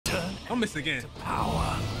Don't miss again.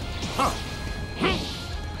 Power. Huh.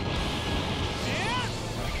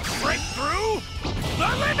 Break through the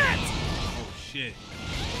limit! Oh, shit.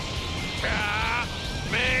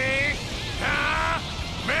 Me!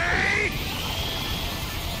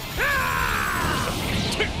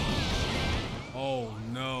 Oh,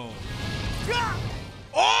 no.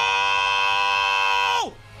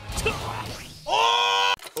 Oh!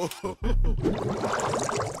 Oh!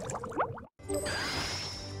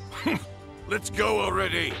 Let's go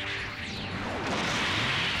already.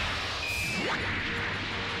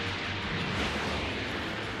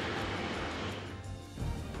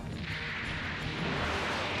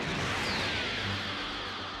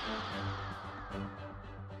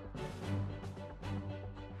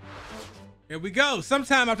 Here we go.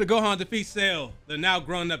 Sometime after Gohan defeats Cell, the now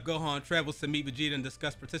grown-up Gohan travels to meet Vegeta and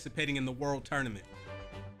discuss participating in the World Tournament.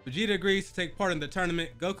 Vegeta agrees to take part in the tournament.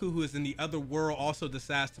 Goku, who is in the other world, also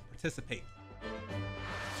decides to participate.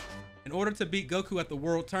 In order to beat Goku at the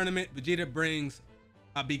World Tournament, Vegeta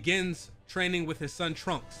begins training with his son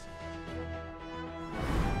Trunks.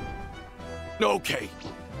 Okay,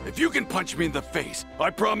 if you can punch me in the face, I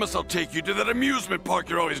promise I'll take you to that amusement park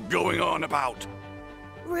you're always going on about.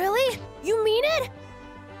 Really? You mean it?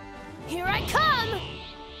 Here I come!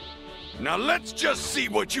 Now let's just see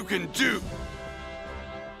what you can do.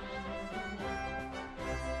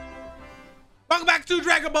 Welcome back to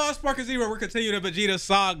Dragon Ball Spark of Zero. We're continuing the Vegeta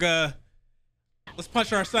saga. Let's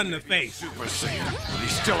punch our son in the face. Super Saiyan, but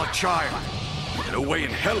he's still a child. No way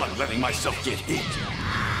in hell I'm letting myself get hit.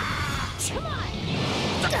 Come on!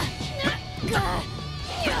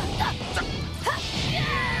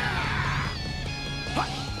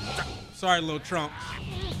 Sorry, little Trunks.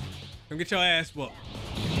 Come get your ass whooped.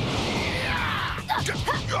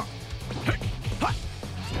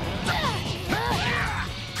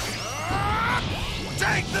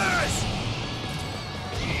 Take this!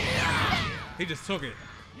 He just took it.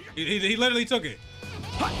 He literally took it.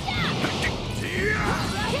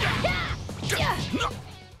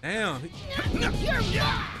 Damn.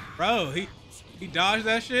 Bro, he dodged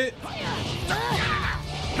that shit.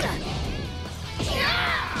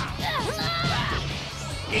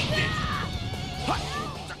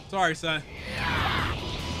 Sorry, son.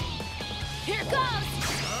 Here goes!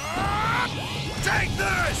 Take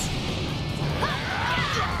this!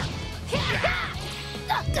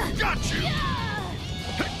 Got you!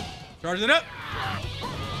 Charge it up.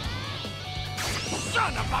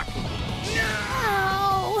 Son of a...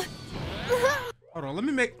 Ow! Hold on, let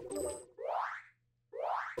me make...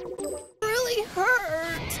 Really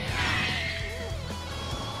hurt.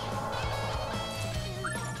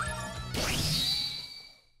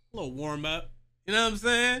 A little warm up. You know what I'm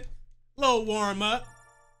saying? A little warm up.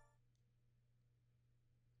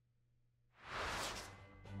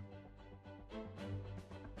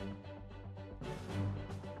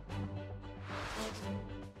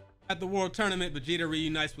 At the World Tournament, Vegeta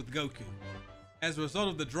reunites with Goku. As a result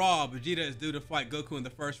of the draw, Vegeta is due to fight Goku in the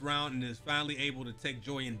first round and is finally able to take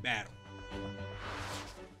joy in battle.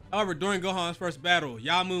 However, during Gohan's first battle,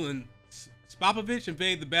 Yamu and Spopovich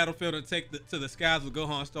invade the battlefield and take to the skies with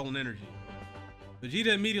Gohan's stolen energy.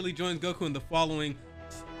 Vegeta immediately joins Goku in the following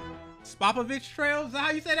Spopovich trail. Is that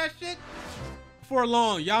how you say that shit? Before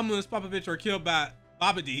long, Yamu and Spopovich are killed by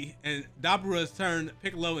Babidi, and Dabura's turn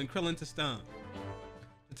Piccolo and Krillin to stun.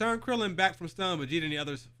 To turn Krillin back from stun, Vegeta and the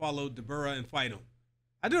others follow Dabura and fight him.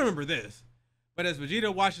 I do remember this, but as Vegeta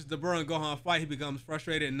watches Dabura and Gohan fight, he becomes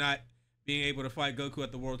frustrated at not being able to fight Goku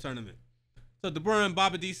at the World Tournament. So Dabura and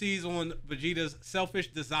Babidi seize on Vegeta's selfish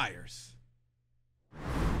desires.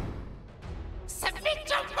 Submit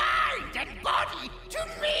your mind and body to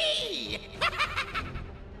me!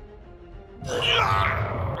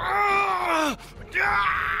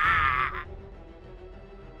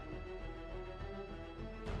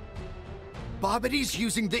 Babidi's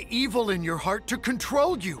using the evil in your heart to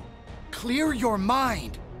control you. Clear your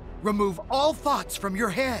mind. Remove all thoughts from your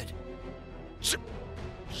head.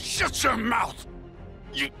 Shut your mouth!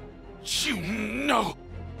 You know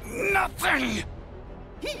nothing!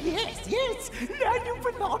 Yes, now you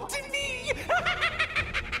belong to me!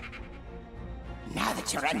 Now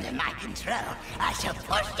that you're under my control, I shall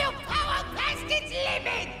push your power past its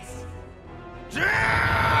limits!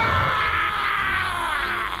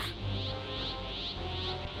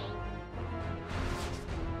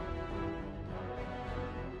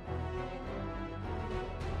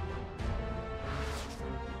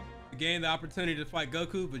 To gain the opportunity to fight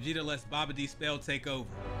Goku, Vegeta lets Babidi's spell take over.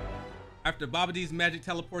 After Babidi's magic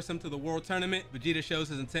teleports him to the World Tournament, Vegeta shows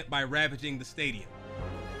his intent by ravaging the stadium.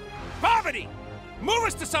 Babidi! Move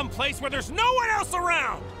us to some place where there's no one else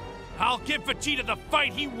around! I'll give Vegeta the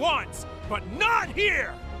fight he wants, but not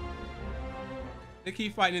here! They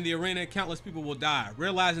keep fighting in the arena, countless people will die.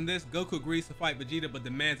 Realizing this, Goku agrees to fight Vegeta but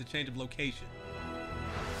demands a change of location.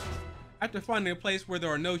 After finding a place where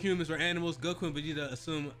there are no humans or animals, Goku and Vegeta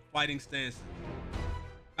assume fighting stances.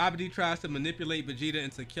 Babidi tries to manipulate Vegeta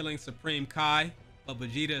into killing Supreme Kai, but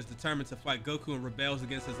Vegeta is determined to fight Goku and rebels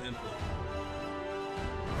against his influence.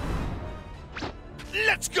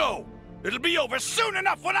 Let's go! It'll be over soon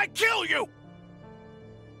enough when I kill you!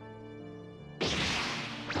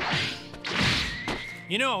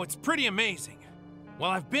 You know, it's pretty amazing.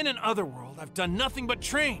 While I've been in Otherworld, I've done nothing but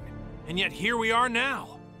train. And yet here we are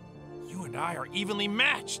now. You and I are evenly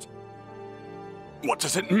matched. What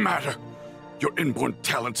does it matter? Your inborn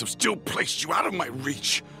talents have still placed you out of my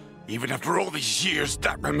reach. Even after all these years,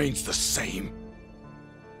 that remains the same.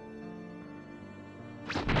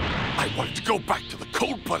 I wanted to go back to the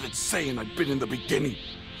cold-blooded Saiyan I'd been in the beginning.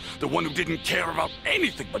 The one who didn't care about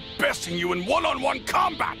anything but besting you in one-on-one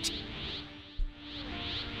combat.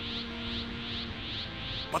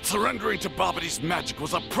 But surrendering to Babidi's magic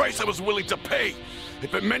was a price I was willing to pay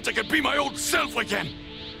if it meant I could be my old self again.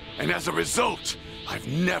 And as a result, I've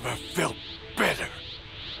never felt better.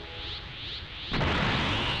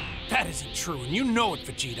 That isn't true, and you know it,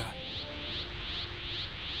 Vegeta.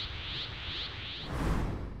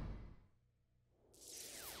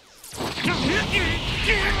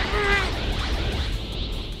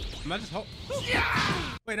 Am I just hold?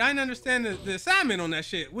 Wait, I didn't understand the assignment on that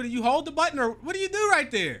shit. What do you hold the button or what do you do right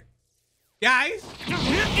there? Guys?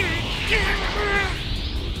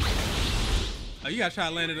 Oh, you gotta try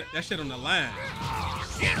to land that shit on the line.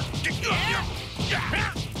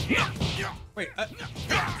 Wait,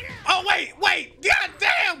 oh wait, god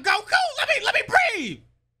damn, Goku, let me breathe.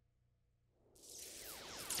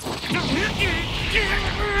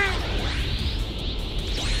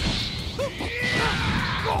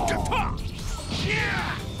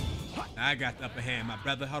 I got the upper hand, my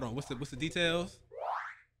brother. Hold on, what's the details?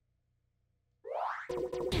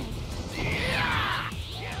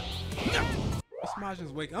 What's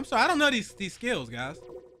Majin's wake? I'm sorry, I don't know these skills, guys.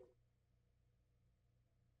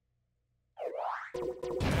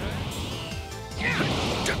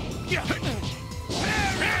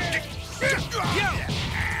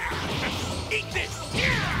 Eat this!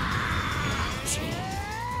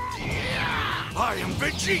 I am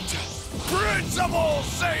Vegeta, Prince of all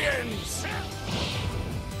Saiyans!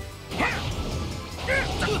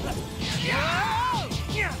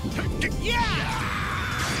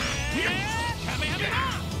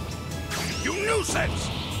 You nuisance!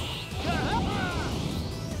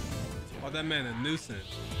 Oh, that man a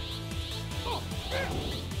nuisance.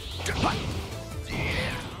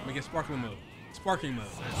 Let me get sparkling mode. Sparking mode.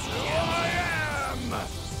 I am!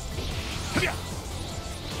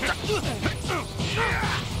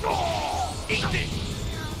 Eat this!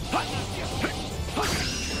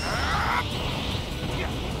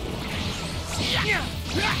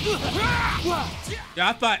 Yeah,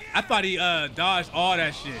 I thought he dodged all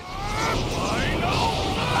that shit.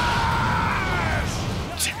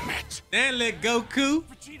 Damn it! Then let Goku.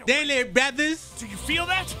 Then let brothers. Do you feel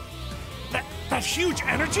that? That huge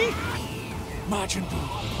energy? Majin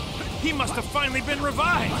Buu. He must have finally been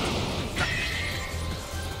revived.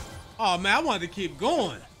 Oh man, I wanted to keep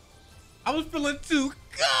going. I was feeling too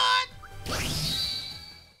good.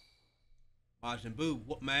 Majin Buu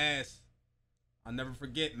whooped my ass. I'll never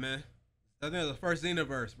forget, man. I think it was the first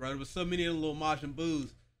Xenoverse, bro. There was so many little Majin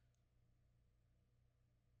Buus.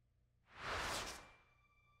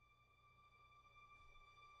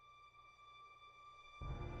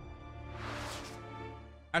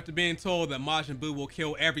 After being told that Majin Buu will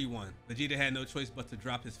kill everyone, Vegeta had no choice but to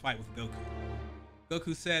drop his fight with Goku.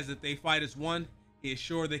 Goku says if they fight as one, he is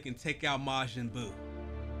sure they can take out Majin Buu.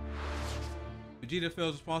 Vegeta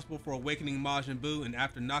feels responsible for awakening Majin Buu, and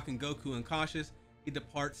after knocking Goku unconscious, he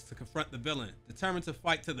departs to confront the villain, determined to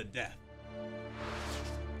fight to the death.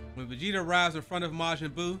 When Vegeta arrives in front of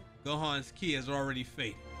Majin Buu, Gohan's ki has already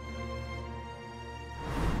faded.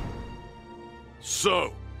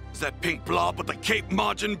 So, is that pink blob with the cape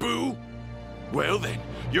Majin Buu? Well then,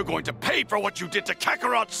 you're going to pay for what you did to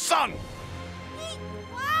Kakarot's son!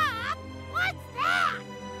 What? What's that?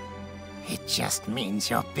 It just means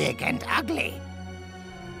you're big and ugly.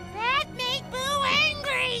 That make Boo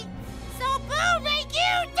angry. So Boo make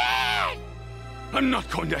you dead. I'm not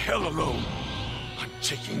going to hell alone. I'm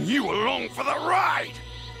taking you along for the ride!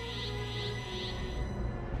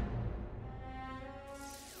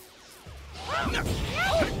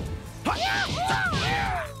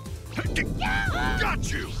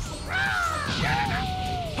 Got you!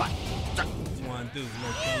 You wanna do do,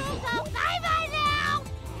 little dude. So bye-bye now!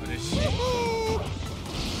 For this shit.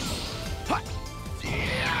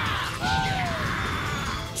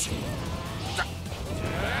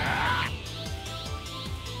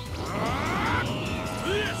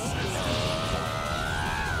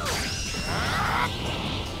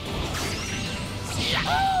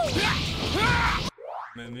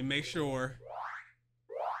 Let me make sure.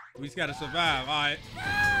 We just gotta survive, alright.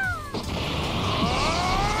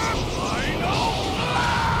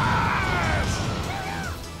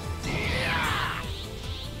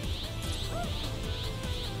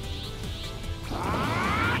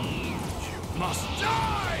 You must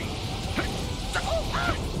die!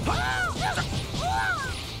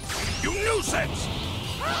 You nuisance!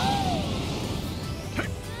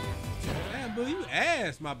 Damn, Boo, you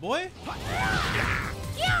ass, my boy.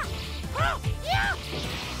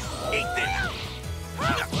 Eat this!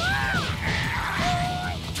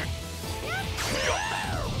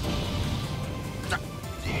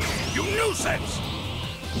 You nuisance!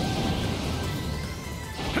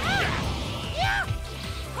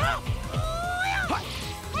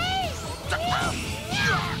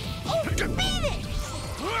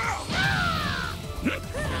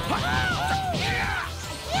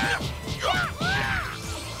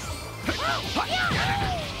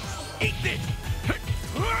 Eat this!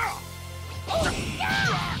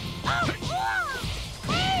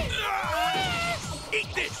 Eat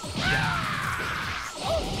this!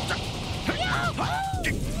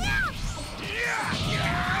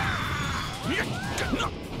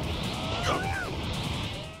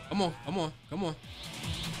 Come on, come on, come on.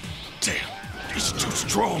 Damn, he's too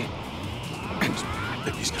strong. And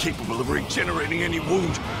if he's capable of regenerating any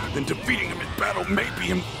wound, then defeating him in battle may be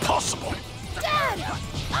impossible. Dad!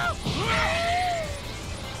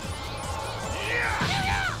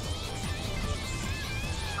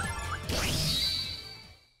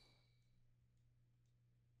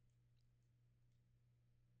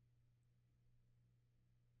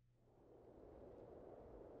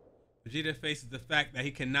 Vegeta faces the fact that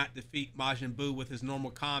he cannot defeat Majin Buu with his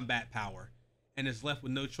normal combat power, and is left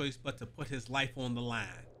with no choice but to put his life on the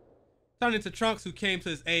line. Turning to Trunks, who came to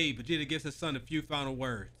his aid, Vegeta gives his son a few final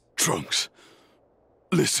words. Trunks,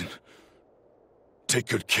 listen. Take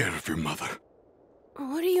good care of your mother.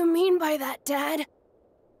 What do you mean by that, Dad?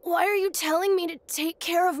 Why are you telling me to take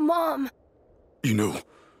care of Mom? You know,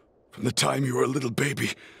 from the time you were a little baby,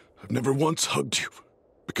 I've never once hugged you,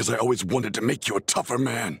 because I always wanted to make you a tougher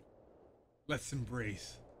man. Let's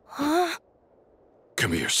embrace. Huh?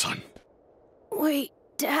 Come here, son. Wait,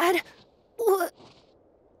 Dad? What?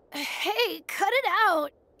 Hey, cut it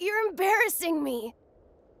out! You're embarrassing me!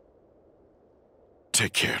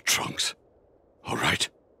 Take care, Trunks. All right?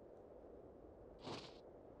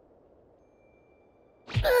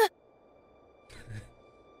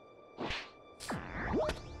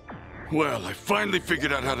 Well, I finally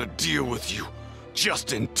figured out how to deal with you.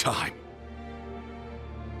 Just in time.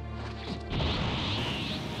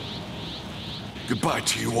 Goodbye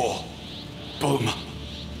to you all. Bulma,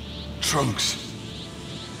 Trunks,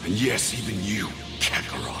 and yes, even you,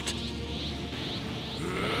 Kakarot.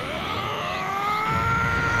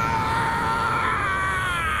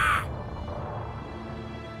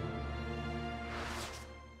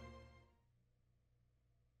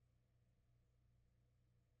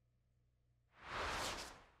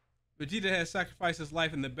 Vegeta has sacrificed his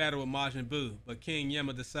life in the battle with Majin Buu, but King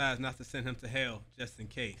Yama decides not to send him to hell, just in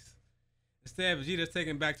case. Instead, Vegeta is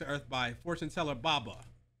taken back to Earth by fortune teller Baba.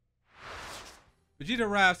 Vegeta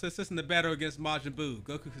arrives to assist in the battle against Majin Buu.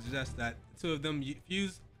 Goku suggests that the two of them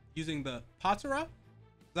fuse using the Patara? Is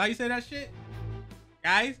that how you say that shit?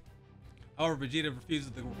 Guys? However, Vegeta refuses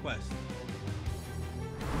the request.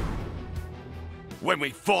 When we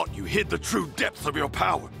fought, you hid the true depths of your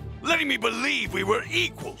power, letting me believe we were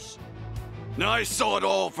equals. Now I saw it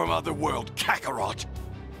all from Otherworld, Kakarot.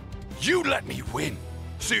 You let me win,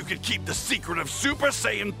 so you could keep the secret of Super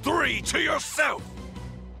Saiyan 3 to yourself.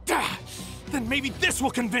 Then maybe this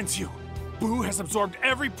will convince you. Buu has absorbed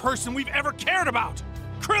every person we've ever cared about.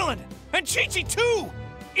 Krillin and Chi-Chi too!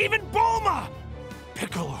 Even Bulma!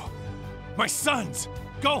 Piccolo, my sons,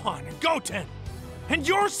 Gohan and Goten, and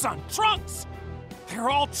your son, Trunks! They're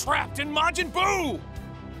all trapped in Majin Buu!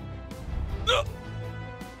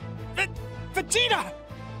 Vegeta!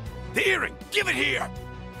 The earring, give it here!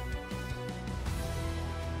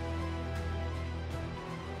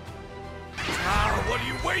 What are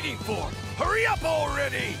you waiting for? Hurry up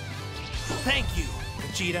already! Thank you,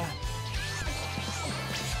 Vegeta.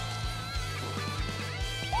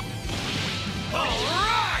 All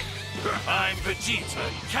right! I'm Vegeta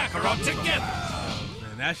and Kakarot together!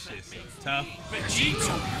 Man, that shit's so tough.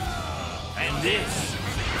 Vegeta! And this,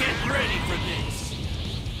 get ready for this.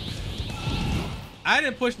 I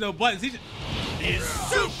didn't push no buttons. He just... Is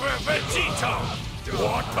Super Vegeta!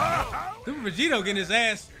 What the hell? Super Vegeta getting his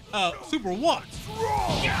ass super whooped.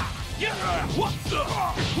 What the?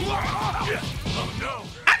 Oh no!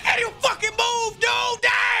 I can't even fucking move, dude!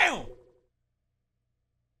 Damn!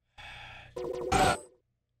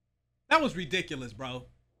 That was ridiculous, bro.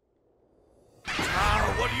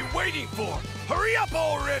 What are you waiting for? Hurry up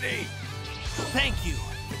already! Thank you,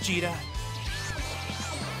 Vegeta.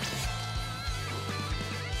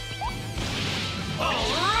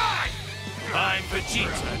 Alright! I'm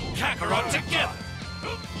Vegeta and Kakarot together.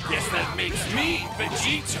 Guess that makes me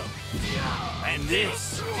Vegeta. And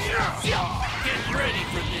this. Get ready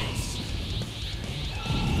for this.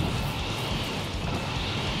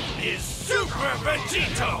 Is Super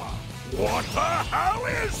Vegeta! What the hell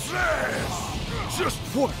is this? Just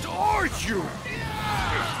what are you?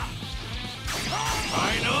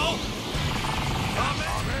 Final!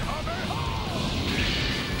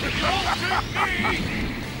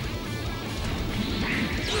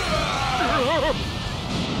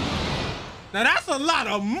 Now that's a lot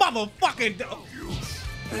of motherfucking.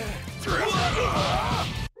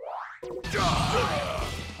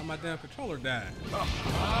 Oh, my damn controller died.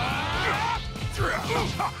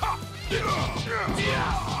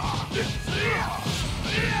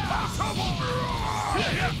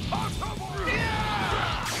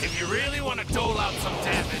 If you really want to dole out some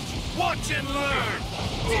damage, watch and learn!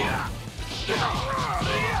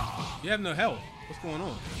 You have no health. What's going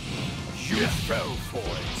on? You fell for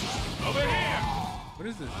it. Over here! What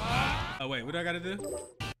is this? Oh wait, what do I gotta do?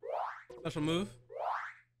 Special move.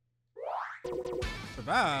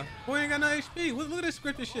 Survive? Boy, ain't got no HP. Look at this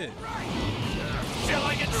scripted shit. Shall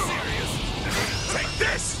I get serious? Take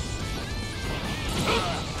this!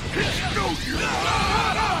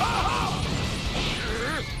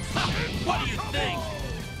 What do you think?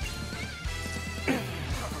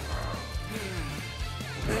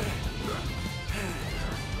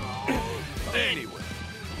 Anyway,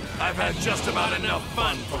 I've had just about enough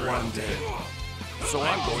fun for one day. So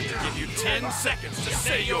I'm going to give you 10 seconds to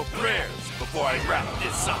say your prayers before I wrap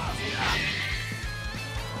this up.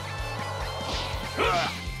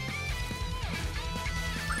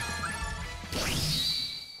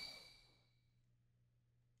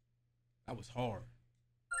 That was hard.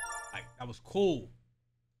 Like, that was cool.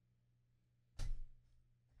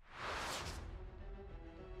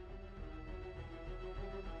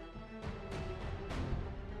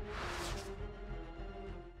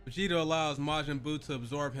 Vegeta allows Majin Buu to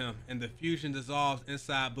absorb him, and the fusion dissolves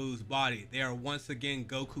inside Buu's body. They are once again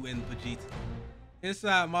Goku and Vegeta.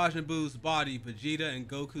 Inside Majin Buu's body, Vegeta and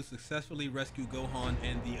Goku successfully rescue Gohan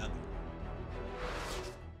and the others.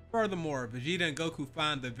 Furthermore, Vegeta and Goku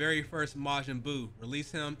find the very first Majin Buu,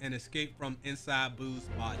 release him, and escape from inside Buu's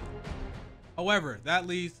body. However, that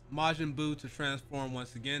leads Majin Buu to transform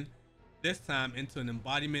once again, this time into an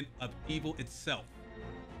embodiment of evil itself.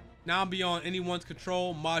 Now beyond anyone's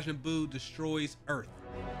control, Majin Buu destroys Earth.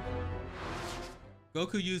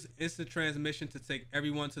 Goku used instant transmission to take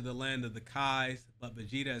everyone to the land of the Kais, but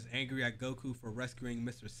Vegeta is angry at Goku for rescuing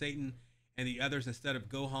Mr. Satan and the others instead of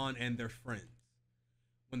Gohan and their friends.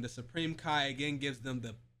 When the Supreme Kai again gives them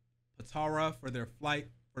the Patara for their fight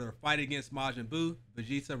against Majin Buu,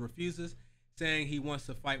 Vegeta refuses, saying he wants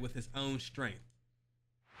to fight with his own strength.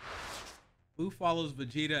 Buu follows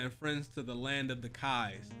Vegeta and friends to the land of the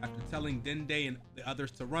Kais. After telling Dende and the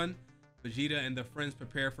others to run, Vegeta and the friends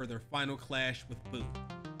prepare for their final clash with Buu.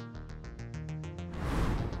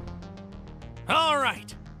 All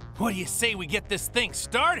right, what do you say we get this thing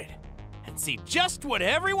started and see just what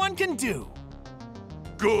everyone can do?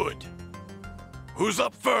 Good. Who's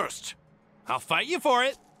up first? I'll fight you for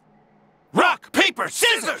it. Rock, paper,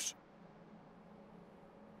 scissors!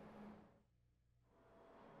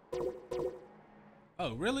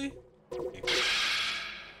 Oh, really?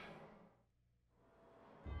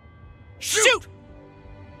 Shoot!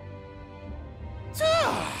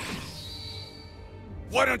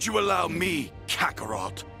 Why don't you allow me,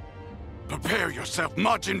 Kakarot? Prepare yourself,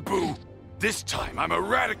 Majin Buu. This time I'm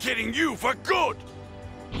eradicating you for good!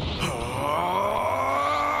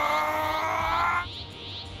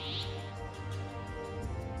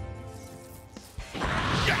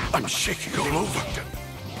 I'm shaking all over.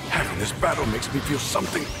 Having this battle makes me feel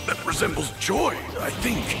something that resembles joy, I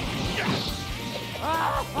think.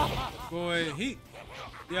 Boy,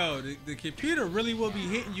 the computer really will be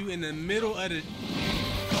hitting you in the middle of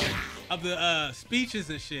the speeches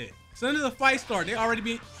and shit. As soon as the fight starts, they already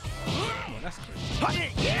be. Oh, that's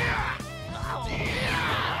crazy.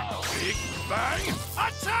 Big Bang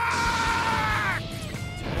Attack!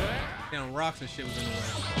 Damn, rocks and shit was in the way.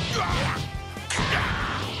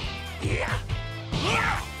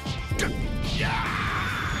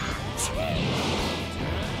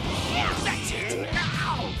 That's it!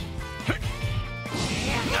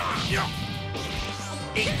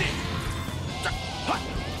 Eat this!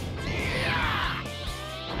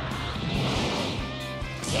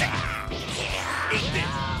 Eat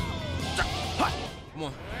this! Come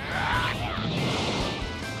on.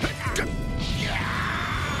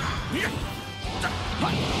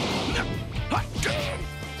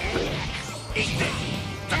 Eat this!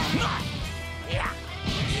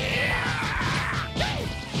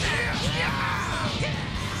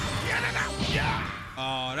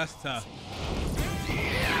 Oh, that's tough.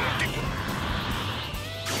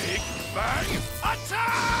 Big Bang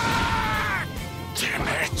Attack! Damn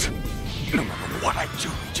it! No matter what I do,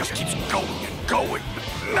 he just keeps going and going,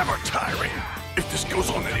 never tiring. If this goes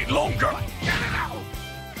on any longer...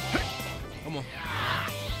 Come on.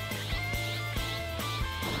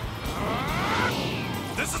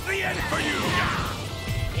 This is the end for you!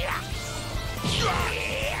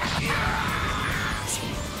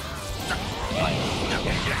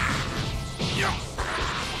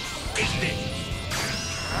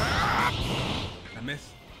 I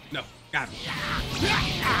miss? No, got him.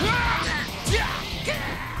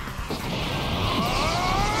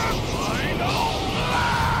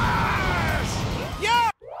 Yo!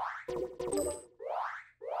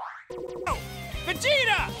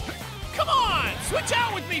 Vegeta! Come on! Switch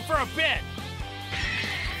out with me for a bit!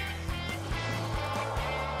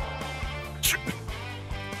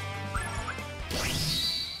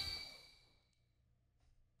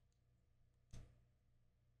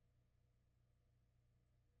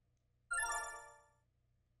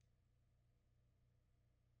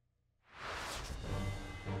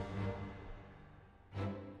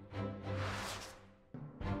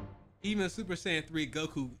 Even Super Saiyan 3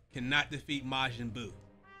 Goku cannot defeat Majin Buu.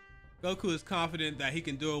 Goku is confident that he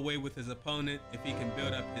can do away with his opponent if he can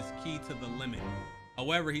build up his ki to the limit.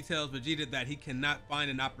 However, he tells Vegeta that he cannot find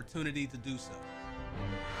an opportunity to do so.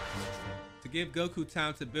 To give Goku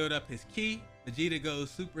time to build up his ki, Vegeta goes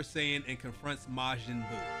Super Saiyan and confronts Majin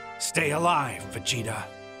Buu. Stay alive, Vegeta.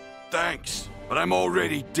 Thanks, but I'm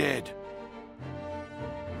already dead.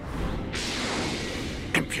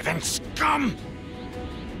 Impudent scum!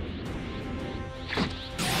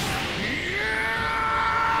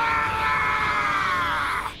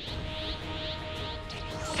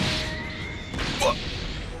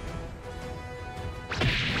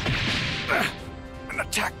 An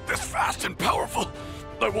attack this fast and powerful,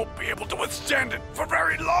 I won't be able to withstand it for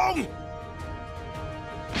very long!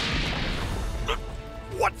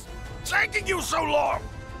 What's taking you so long?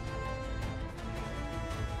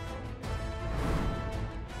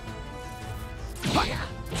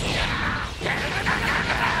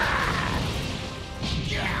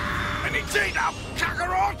 Any day now,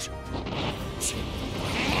 Kakarot!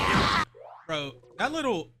 Bro, that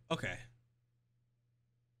little... Okay.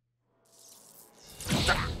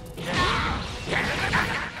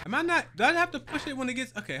 Am I not... Do I have to push it when it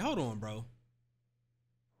gets... Okay, hold on, bro.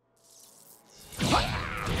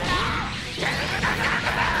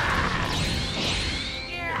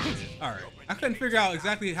 Alright. I couldn't figure out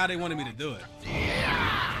exactly how they wanted me to do it.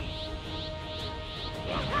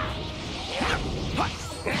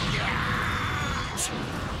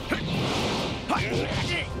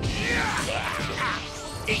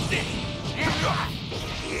 Eat this!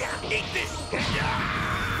 Eat this!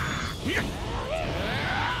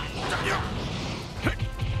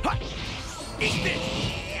 Eat this!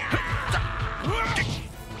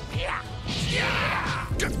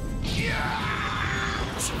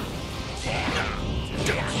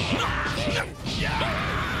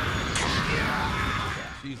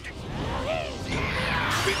 Jesus.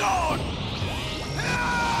 Be gone!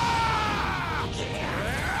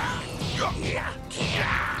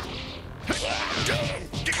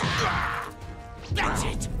 That's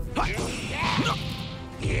it!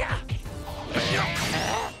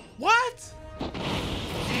 What?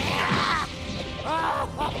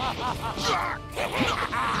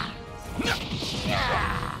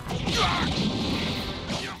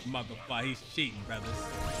 Motherfucker, he's cheating, brothers.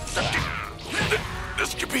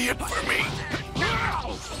 This could be it for me!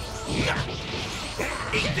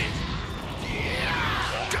 Eat this!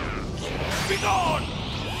 Be gone!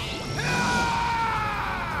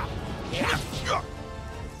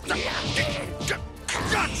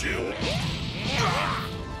 Got you!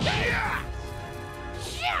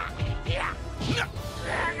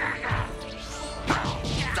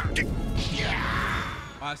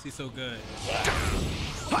 Why is he so good?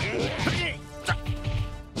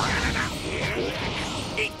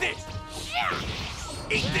 Eat this!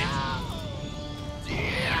 Eat this!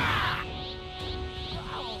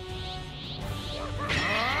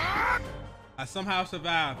 I somehow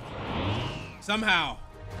survived. Somehow.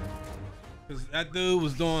 Because that dude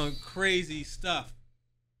was doing crazy stuff.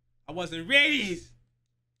 I wasn't ready.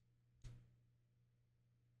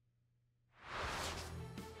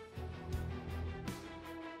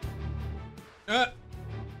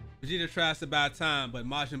 Vegeta tries to buy time, but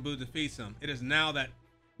Majin Buu defeats him. It is now that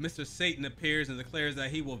Mr. Satan appears and declares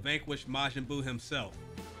that he will vanquish Majin Buu himself.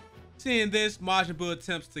 Seeing this, Majin Buu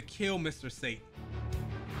attempts to kill Mr. Satan.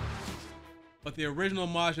 But the original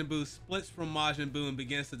Majin Buu splits from Majin Buu and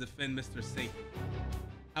begins to defend Mr. Satan.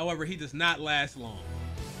 However, he does not last long.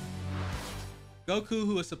 Goku,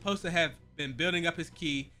 who is supposed to have been building up his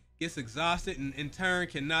ki, gets exhausted and in turn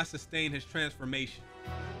cannot sustain his transformation.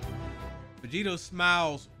 Vegeta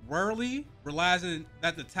smiles wearily, realizing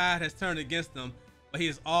that the tide has turned against him, but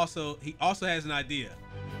he also has an idea.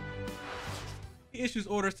 He issues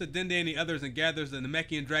orders to Dende and the others and gathers the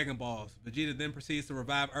Namekian Dragon Balls. Vegeta then proceeds to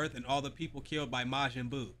revive Earth and all the people killed by Majin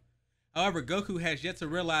Buu. However, Goku has yet to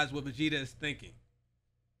realize what Vegeta is thinking.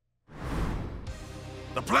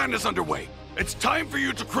 The plan is underway. It's time for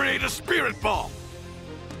you to create a spirit ball.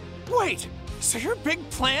 Wait, so your big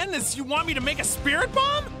plan is you want me to make a spirit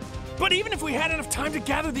bomb? But even if we had enough time to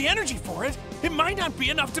gather the energy for it, it might not be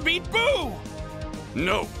enough to beat Buu!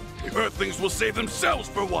 No, the Earthlings will save themselves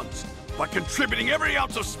for once by contributing every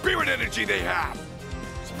ounce of spirit energy they have.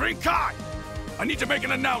 Spring Kai, I need to make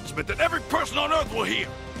an announcement that every person on Earth will hear.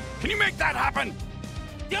 Can you make that happen?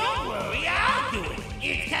 Don't worry, I'll do it.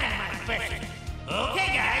 It's kind of my specialty. Okay,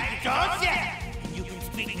 guys, it's all set. And you can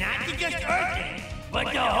speak not to just Earthlings,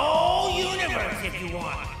 but the whole universe if you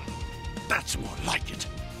want. That's more like it.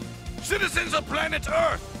 Citizens of planet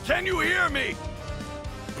Earth, can you hear me?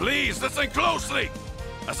 Please listen closely.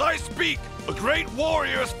 As I speak, a great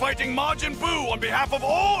warrior is fighting Majin Buu on behalf of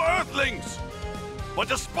all Earthlings. But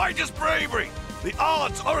despite his bravery, the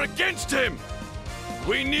odds are against him.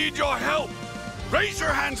 We need your help. Raise your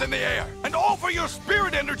hands in the air and offer your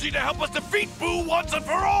spirit energy to help us defeat Buu once and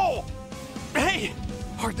for all. Hey,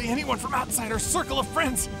 hardly anyone from outside our circle of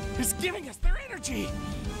friends is giving us their energy.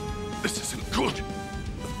 This isn't good.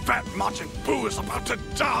 The fat Majin Buu is about to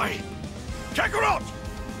die. Kakarot!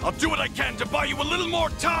 I'll do what I can to buy you a little more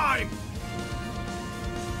time!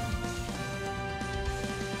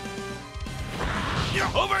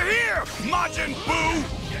 Over here, Majin Buu!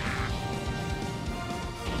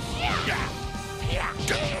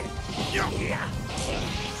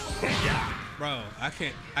 Bro, I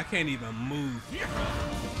can't even move.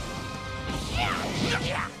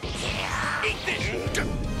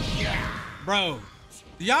 Bro,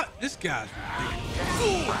 y'all, this guy's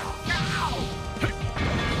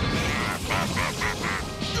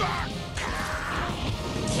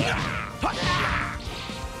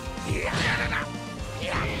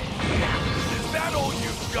Is that all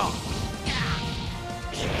you've got?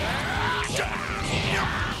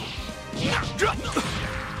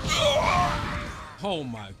 Oh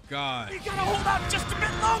my god. You gotta hold out just a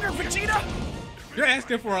bit longer, Vegeta! You're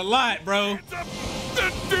asking for a lot, bro.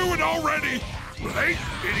 Then do it already! Hey,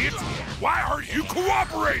 idiots! Why aren't you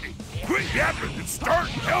cooperating? Quit yapping and start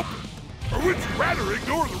helping! Or would you rather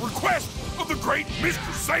ignore the request of the great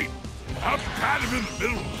Mr. Satan? I'm kind of in the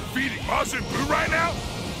middle of defeating Majin Buu right now,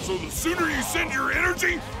 so the sooner you send your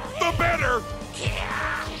energy, the better! Is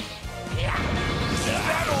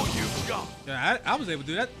that all you've got? Yeah, I was able to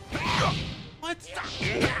do that. What?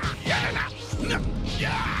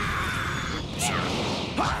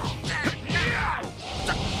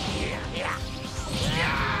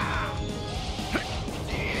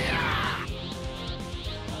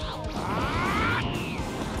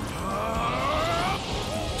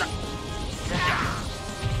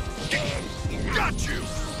 Got you!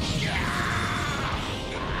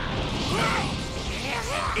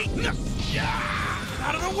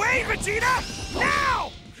 Out of the way, Vegeta!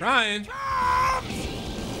 Now! Trying.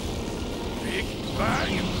 Big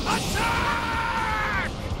Bang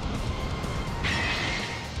attack!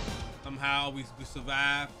 Somehow we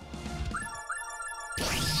survived.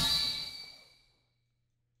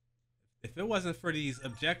 If it wasn't for these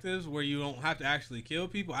objectives where you don't have to actually kill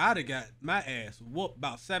people, I'd have got my ass whooped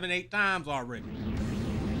about 7-8 times already.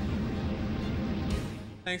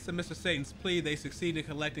 Thanks to Mr. Satan's plea, they succeed in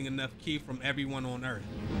collecting enough ki from everyone on Earth.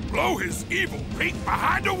 Blow his evil beak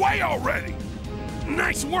behind the way already!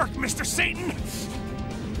 Nice work, Mr. Satan!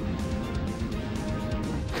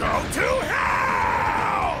 Go to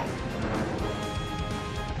hell!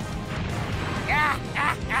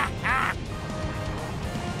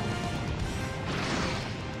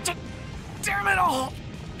 Damn it all!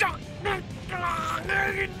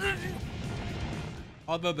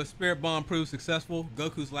 Although the spirit bomb proved successful,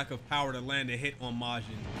 Goku's lack of power to land a hit on Majin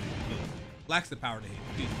lacks the power to hit.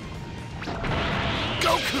 Excuse me.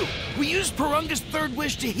 Goku, we used Purunga's third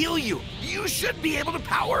wish to heal you. You should be able to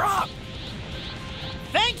power up.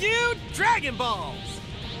 Thank you, Dragon Balls!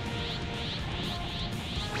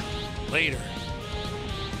 Later.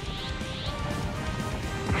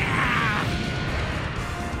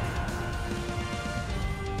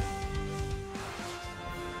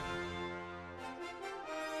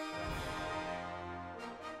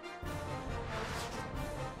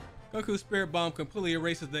 Goku's spirit bomb completely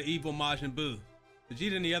erases the evil Majin Buu.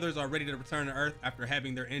 Vegeta and the others are ready to return to Earth after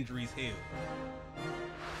having their injuries healed.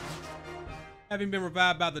 Having been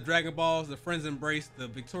revived by the Dragon Balls, the friends embrace the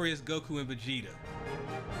victorious Goku and Vegeta.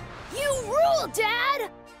 You rule, Dad!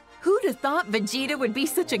 Who'd have thought Vegeta would be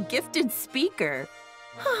such a gifted speaker?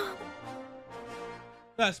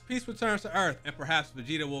 Thus, peace returns to Earth, and perhaps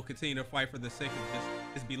Vegeta will continue to fight for the sake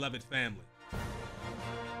of his beloved family.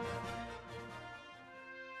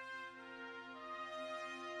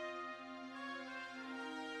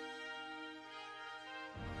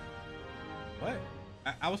 What?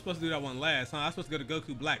 I was supposed to do that one last, huh? I was supposed to go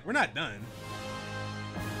to Goku Black. We're not done.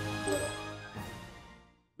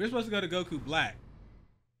 We're supposed to go to Goku Black.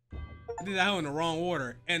 I did that whole in the wrong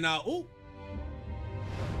order. And now, ooh.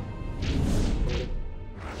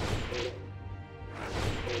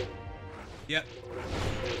 Yep.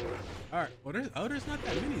 Alright, well there's not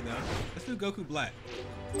that many though. Let's do Goku Black.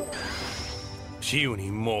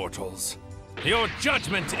 Puny mortals. Your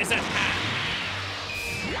judgment is at hand.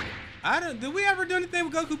 Did we ever do anything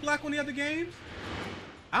with Goku Black on the other games?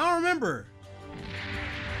 I don't remember.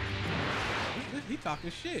 He talking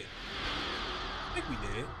shit. I think we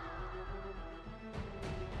did.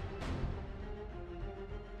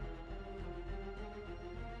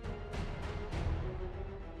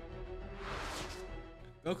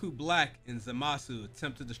 Goku Black and Zamasu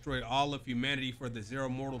attempt to destroy all of humanity for the Zero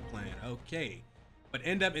Mortal plan. Okay. But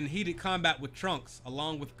end up in heated combat with Trunks,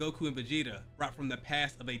 along with Goku and Vegeta, brought from the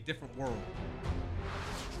past of a different world.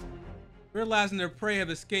 Realizing their prey have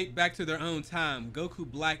escaped back to their own time, Goku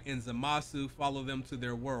Black and Zamasu follow them to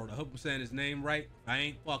their world. I hope I'm saying his name right. If I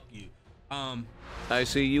ain't, fuck you. I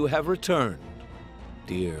see you have returned,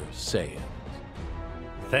 dear Saiyan.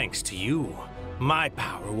 Thanks to you, my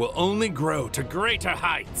power will only grow to greater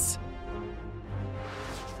heights.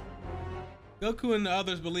 Goku and the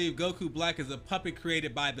others believe Goku Black is a puppet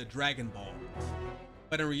created by the Dragon Balls.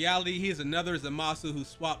 But in reality, he is another Zamasu who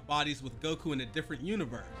swapped bodies with Goku in a different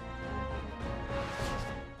universe.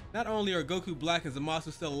 Not only are Goku Black and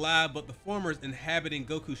Zamasu still alive, but the former is inhabiting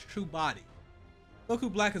Goku's true body.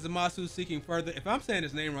 Goku Black and Zamasu seeking further, if I'm saying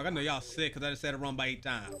his name wrong, I know y'all sick because I just said it wrong by 8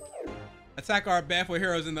 times. Attack our baffled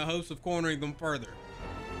heroes in the hopes of cornering them further.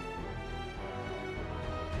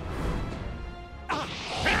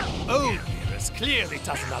 Oh, clearly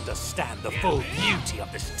doesn't understand the full beauty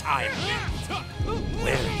of this time.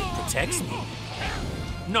 Where it protects me.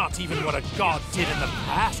 Not even what a god did in the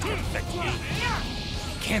past can affect me.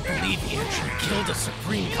 Can't believe he actually killed a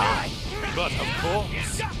Supreme Kai. But of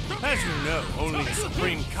course, as you know, only the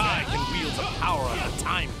Supreme Kai can wield the power of the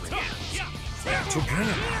time bridge. To bring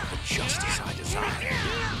about the justice I desire,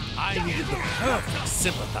 I needed the perfect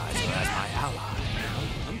sympathizer as my ally.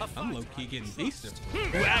 I'm low-key getting beasted.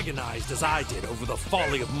 Who agonized as I did over the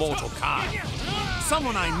folly of mortal kind.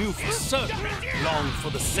 Someone I knew for certain longed for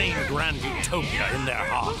the same grand utopia in their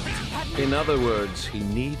heart. In other words, he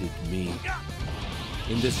needed me.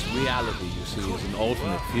 In this reality you see as an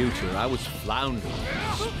alternate future, I was floundering in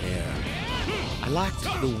despair. I lacked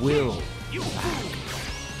the will to act.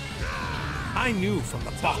 I knew from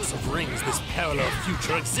the box of rings this parallel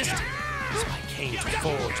future existed, so I came to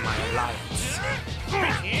forge my alliance.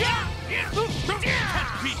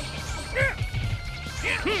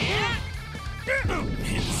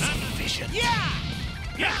 Insufficient.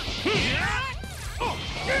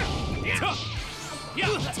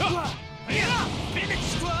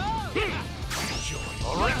 Enjoy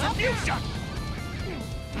your retribution.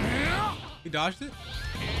 He dodged it?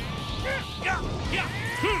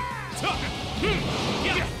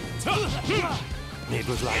 It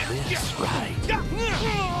was like this, right?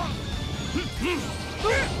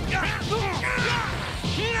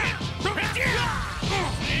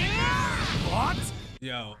 What?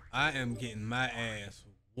 Yo, I am getting my ass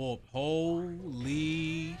whooped.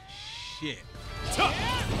 Holy shit.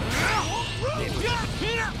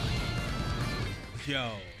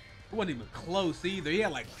 Yo, it wasn't even close either. He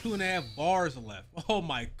had like 2.5 bars left. Oh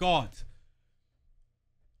my god.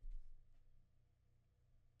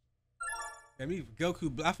 I mean,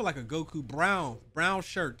 Goku. I feel like a Goku brown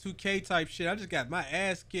shirt, 2K type shit. I just got my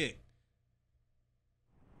ass kicked,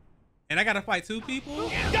 and I gotta fight 2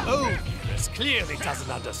 people. Oh, this clearly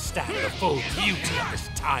doesn't understand the full beauty of this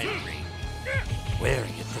time ring.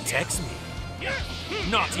 Wearing it protects me.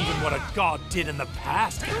 Not even what a god did in the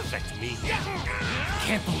past can affect me.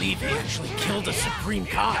 Can't believe he actually killed a Supreme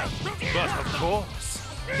Kai. But of course,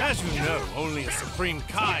 as you know, only a Supreme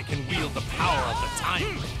Kai can wield the power of the time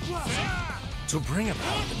ring. To bring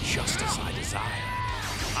about the justice I desire,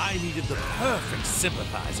 I needed the perfect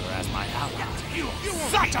sympathizer as my ally.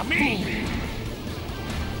 Such a me!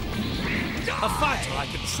 A fighter I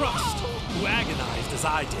could trust, who agonized as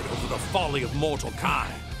I did over the folly of mortal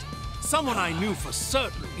kind. Someone I knew for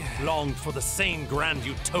certain longed for the same grand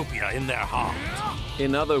utopia in their heart.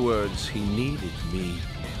 In other words, he needed me.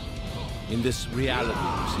 In this reality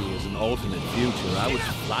you see as an alternate future, I was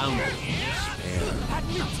floundering in despair.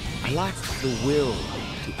 I lacked the will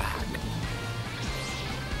to act.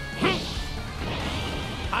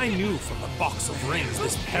 I knew from the box of rings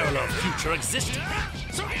this parallel future existed,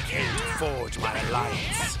 so I came to forge my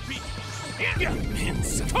alliance.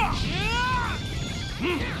 Invincible.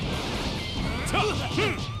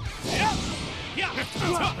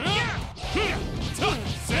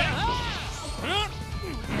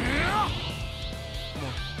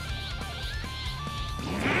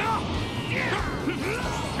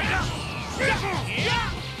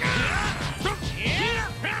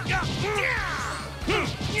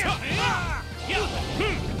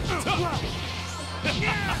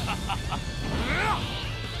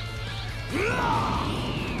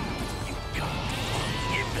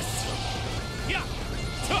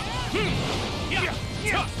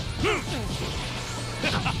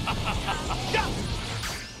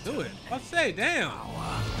 Do it. I'll say, damn.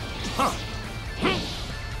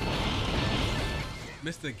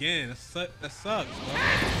 Missed again. That sucks, bro.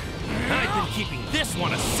 I've been keeping this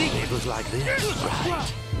one a secret. It was like this,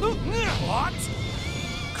 right? What?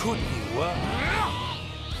 Could be worse.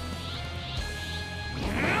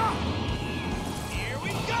 Here we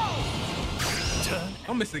go. Turn.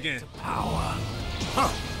 I'll miss again. Power.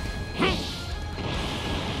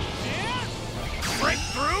 Break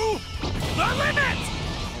through the limit.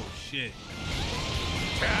 Oh shit.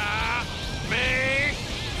 Me.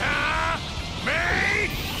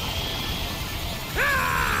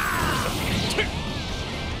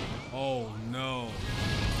 Oh no.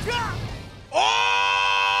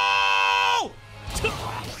 Oh!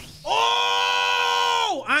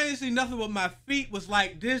 Oh! I ain't seen nothing but my feet was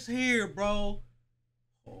like this here, bro.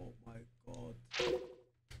 Oh my god.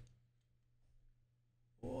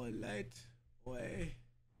 Boy, light. Boy.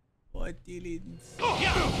 Boy, dealings.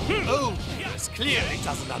 Oh, this clearly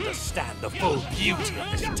doesn't understand the full beauty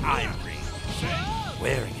of this time ring.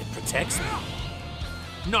 Wearing it protects me.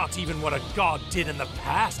 Not even what a god did in the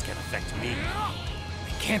past can affect me.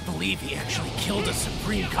 I can't believe he actually killed a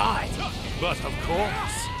Supreme Kai. But of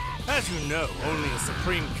course, as you know, only a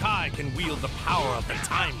Supreme Kai can wield the power of the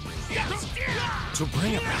time ring. To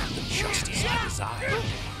bring about the justice I desire,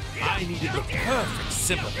 I needed the perfect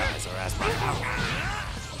sympathizer as my ally.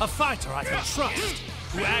 A fighter I could trust,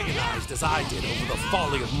 who agonized as I did over the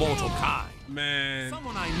folly of mortal kind. Man.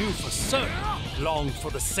 Someone I knew for certain longed for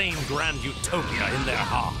the same grand utopia in their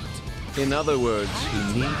heart. In other words, he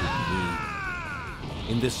needed me.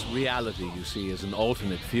 In this reality you see as an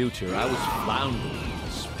alternate future, I was floundering in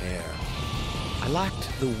despair. I lacked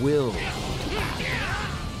the will to act.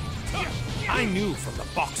 I knew from the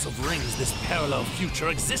box of rings this parallel future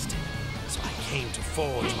existed, so I came to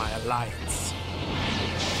forge my alliance.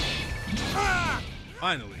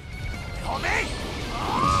 Finally.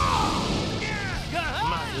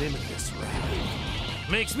 My limitless wrath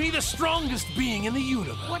makes me the strongest being in the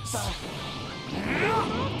universe. What the?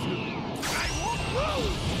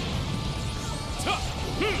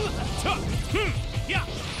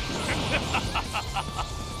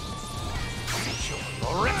 Enjoy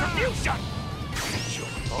your retribution!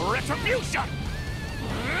 Enjoy your retribution!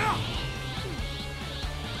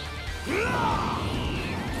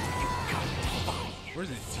 Where's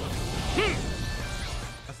he?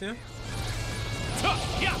 I see him?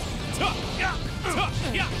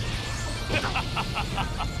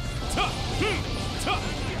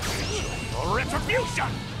 Your retribution!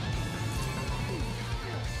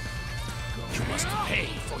 You must pay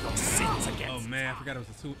for your sins against. Oh man, I forgot it was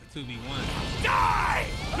a 2v1. Die!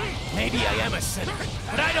 Maybe I am a sinner,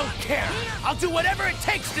 but I don't care. I'll do whatever it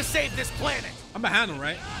takes to save this planet. I'm behind him,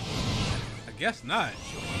 right? I guess not.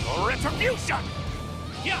 Your retribution!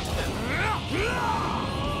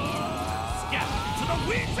 Scatter into the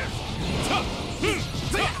winds!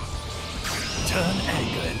 Turn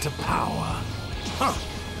anger into power. Huh.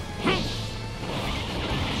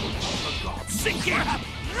 For God's sake,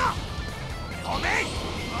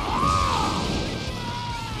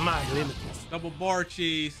 my limitless Double bar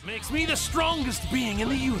cheese. makes me the strongest being in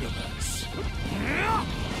the universe.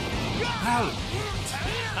 I'll admit,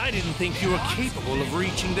 I didn't think you were capable of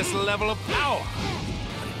reaching this level of power.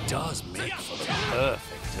 But it does make for the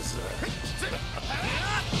perfect dessert.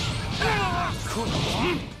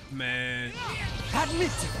 Man.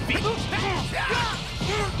 Admit defeat.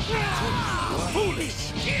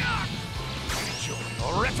 Foolish. Enjoy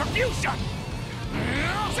your retribution.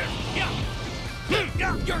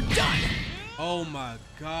 You're done. Oh my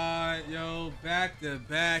god, yo. Back to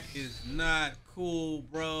back is not cool,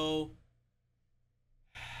 bro.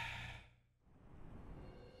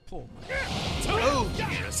 Oh my god. Oh,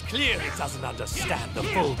 Gears clearly doesn't understand the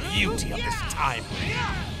full beauty of this time.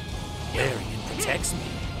 Wearing it protects me.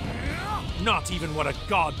 Not even what a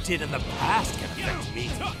god did in the past can affect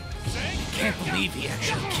me. I can't believe he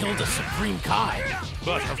actually killed a Supreme Kai.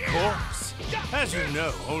 But of course, as you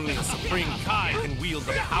know, only a Supreme Kai can wield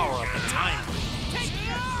the power of the time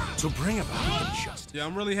to bring about the justice. Yeah,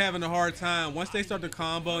 I'm really having a hard time. Once they start the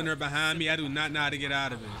combo and they're behind me, I do not know how to get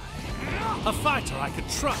out of it. A fighter I could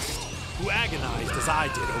trust, who agonized as I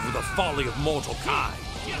did over the folly of mortal Kai.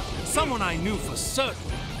 Someone I knew for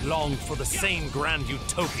certain longed for the same grand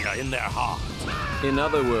utopia in their heart. In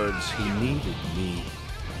other words, he needed me.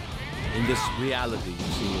 In this reality you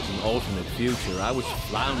see as an alternate future, I was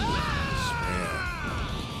floundering in despair.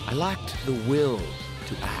 I lacked the will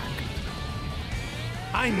to act.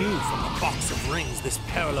 I knew from the box of rings this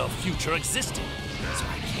parallel future existed, so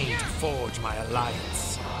I came to forge my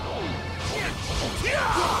alliance.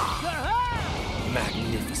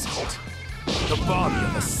 Magnificent. The body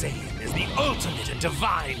of a Saiyan is the ultimate and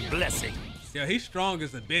divine blessing. Yeah, he's strong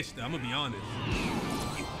as a bitch, though. I'm gonna be honest.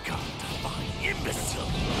 You god-defying imbecile.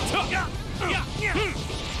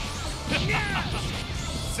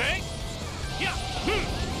 Say?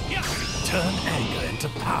 Turn anger into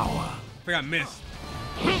power. I think I missed.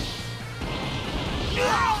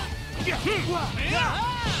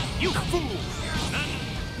 You fool!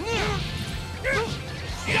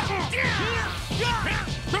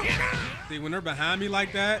 See, when they're behind me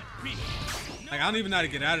like that, like I don't even know how to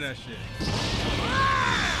get out of that shit.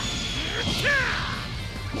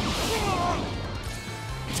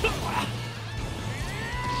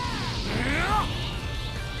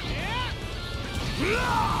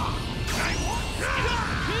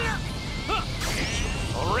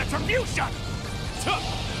 Retribution!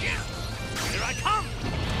 Here I come!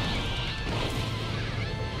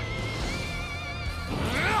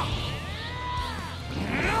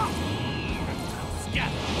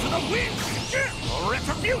 Scatter to the wind!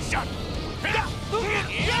 Retribution!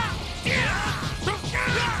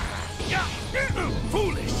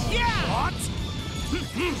 Foolish! What?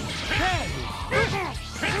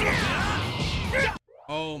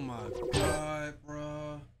 Oh my god,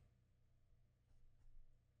 bruh.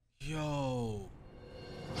 Yo.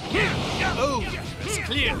 Oh, this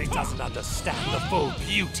clearly doesn't understand the full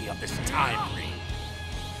beauty of this time ring.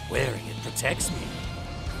 Wearing it protects me.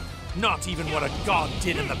 Not even what a god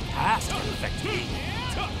did in the past can affect me.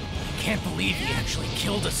 I can't believe he actually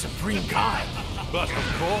killed a Supreme Kai. But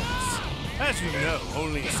of course, as you know,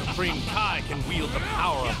 only a Supreme Kai can wield the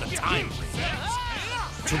power of the time ring.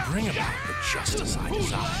 To bring about the justice I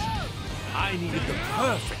desire, I needed the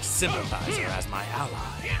perfect sympathizer as my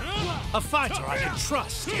ally. A fighter I could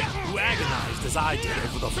trust, who agonized as I did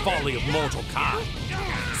over the folly of mortal Kai.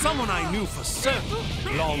 Someone I knew for certain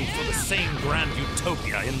longed for the same grand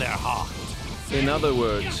utopia in their heart. In other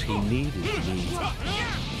words, he needed me.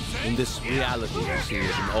 In this reality you see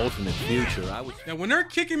as an alternate future, I was... Now when they're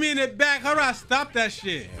kicking me in the back, how do I stop that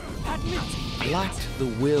shit? I lacked the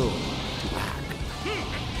will to act.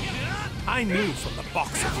 I knew from the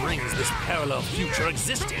box of rings this parallel future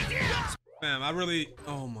existed. Fam, I really...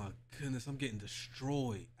 Oh my goodness, I'm getting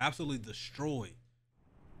destroyed. Absolutely destroyed.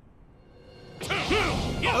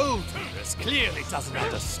 Oh, this clearly doesn't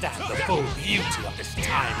understand the full beauty of this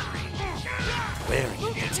time ring. Wearing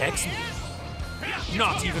it protects me.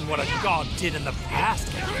 Not even what a god did in the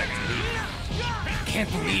past can affect me. I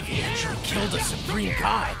can't believe he actually killed a Supreme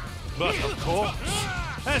Kai. But of course,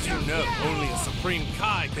 as you know, only a Supreme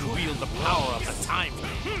Kai can wield the power of the time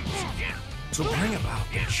ring. To bring about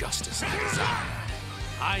the justice I desire,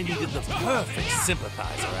 I needed the perfect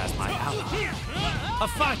sympathizer as my ally. A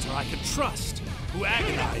fighter I could trust, who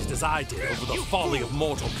agonized as I did over the folly of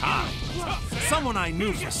mortal Kai. Someone I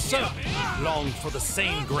knew for certain longed for the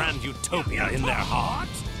same grand utopia in their heart.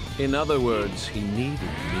 In other words, he needed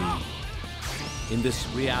me. In this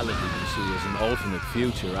reality you see as an alternate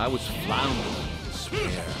future, I was floundering in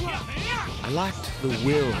despair. I lacked the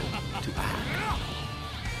will to act.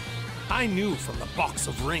 I knew from the box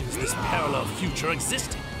of rings this parallel future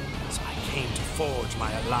existed, so I came to forge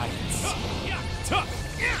my alliance.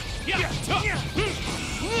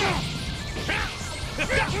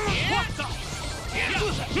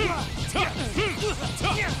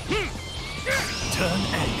 Turn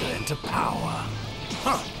anger into power.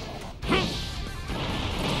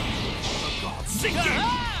 For God's sake!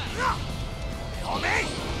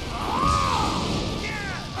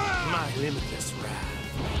 My limitless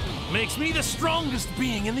wrath makes me the strongest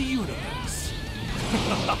being in the universe.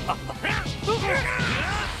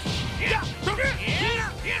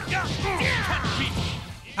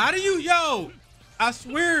 How do you, yo? I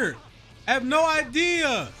swear, I have no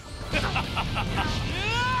idea.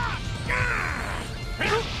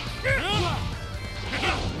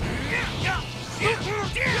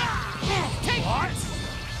 What?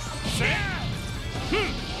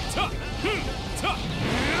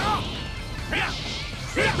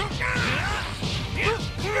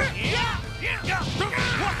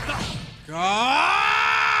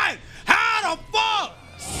 God! How the fuck?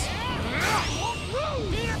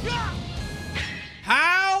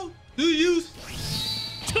 How do you?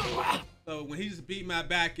 So when he just beat my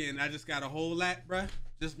back in, I just got a whole lot, bruh.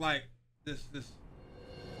 Just like this.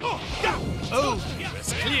 Oh,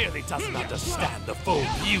 this clearly doesn't understand the full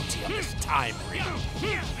beauty of this time ring.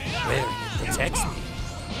 Wearing it protects me.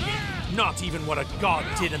 Not even what a god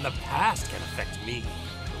did in the past can affect me.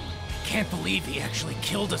 I can't believe he actually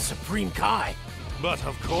killed a Supreme Kai. But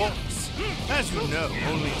of course, as you know,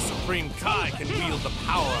 only a Supreme Kai can wield the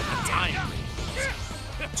power of the time ring.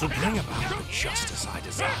 To bring about the justice I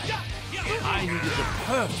desire, I needed the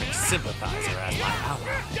perfect sympathizer as my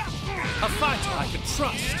ally. A fighter I could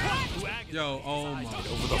trust, who agonized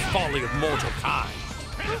over the folly of mortal kind.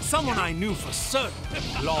 Someone I knew for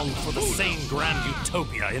certain longed for the same grand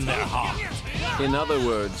utopia in their heart. In other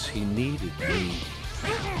words, he needed me.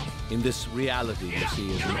 In this reality you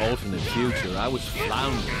see as an alternate future, I was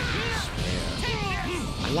floundering in despair.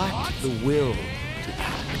 I lacked the will to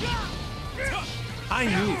act. I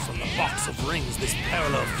knew from the box of rings this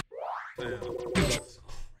parallel future.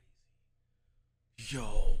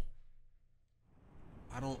 Yo.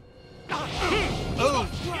 I don't. Oh,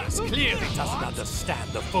 this clearly doesn't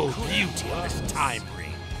understand the full beauty of this time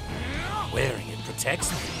ring. Wearing it protects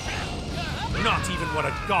me. Not even what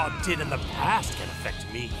a god did in the past can affect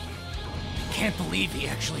me. I can't believe he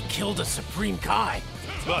actually killed a Supreme Kai.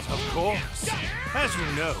 But of course, as you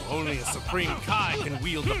know, only a Supreme Kai can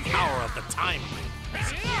wield the power of the time ring.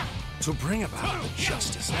 To bring about the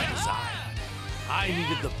justice I desired, I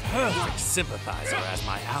needed the perfect sympathizer as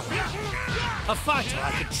my ally. A fighter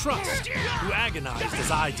I could trust, who agonized as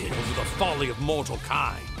I did over the folly of mortal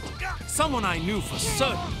kind. Someone I knew for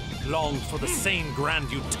certain longed for the same grand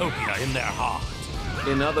utopia in their heart.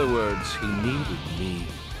 In other words, he needed me.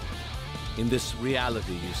 In this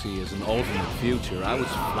reality you see as an alternate future, I was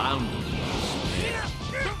floundering in despair.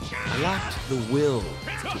 I lacked the will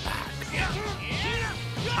to act.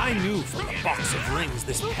 I knew from the box of rings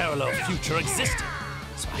this parallel future existed,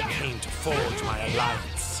 so I came to forge my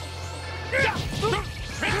alliance.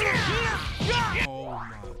 Oh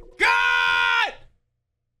my God!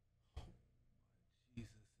 Jesus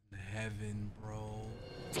in heaven, bro.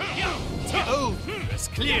 Oh, this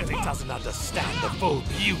clearly doesn't understand the full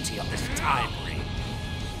beauty of this time ring.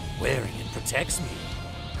 Wearing it protects me.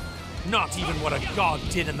 Not even what a god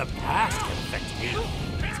did in the past can affect me.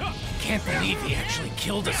 I can't believe he actually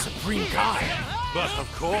killed a Supreme Kai. But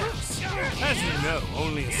of course, as you know,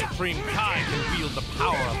 only a Supreme Kai can wield the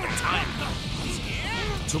power of the time ring.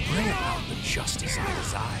 To bring about the justice I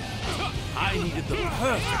desired, I needed the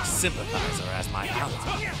perfect sympathizer as my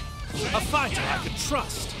ally. A fighter I could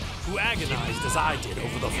trust, who agonized as I did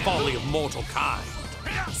over the folly of mortal kind.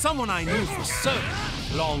 Someone I knew for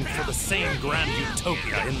certain longed for the same grand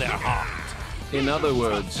utopia in their heart. In other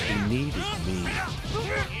words, he needed me.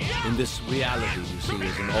 In this reality you see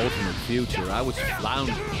as an alternate future, I was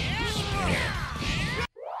floundering in despair.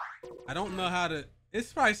 I don't know how to.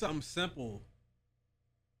 It's probably something simple.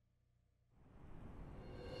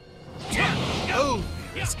 Oh,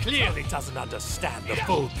 this clearly doesn't understand the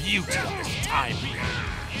full beauty of this time ring.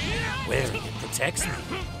 Wearing it protects me.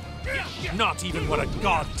 Not even what a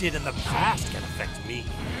god did in the past can affect me.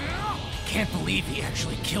 I can't believe he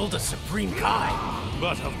actually killed a Supreme Kai.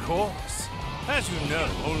 But of course, as you know,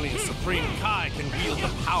 only a Supreme Kai can wield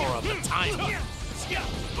the power of the time ring.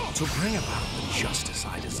 To bring about the justice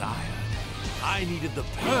I desired, I needed the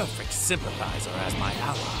perfect sympathizer as my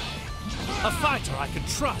ally. A fighter I could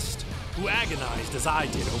trust, who agonized as I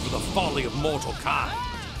did over the folly of mortal kind.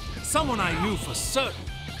 Someone I knew for certain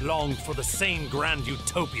longed for the same grand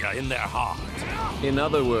utopia in their heart. In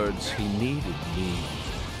other words, he needed me.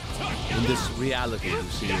 In this reality you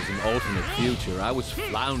see as an alternate future, I was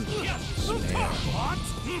floundering in despair.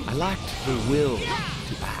 I lacked the will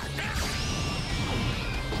to act.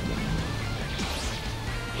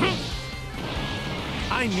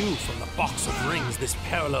 I knew from the box of rings this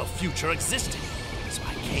parallel future existed, so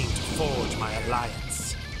I came to forge my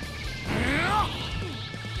alliance.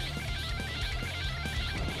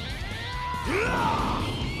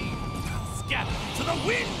 Scatter to the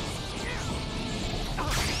wind!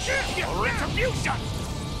 Your retribution!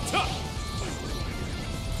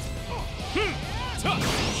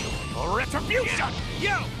 Your retribution!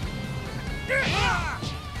 Yo!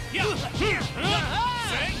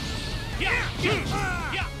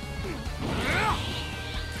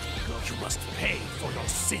 You must pay for your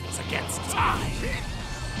sins against time.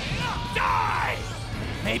 Die!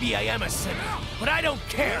 Maybe I am a sinner, but I don't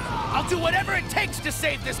care. I'll do whatever it takes to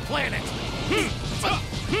save this planet.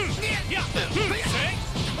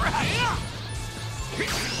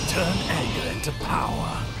 Turn anger into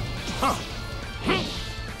power.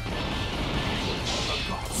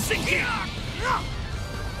 God, sink in!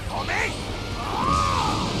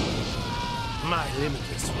 My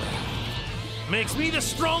limitless wrath makes me the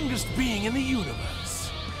strongest being in the universe.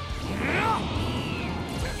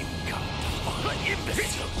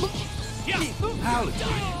 I'll admit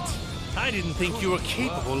it. I didn't think you were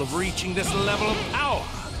capable of reaching this level of power.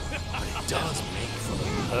 But it does make for the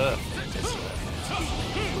perfect dessert.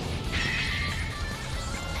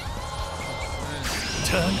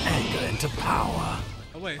 Turn anger into power.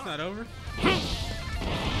 Oh wait, it's not over?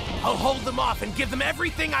 I'll hold them off and give them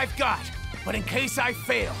everything I've got. But in case I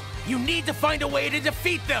fail, you need to find a way to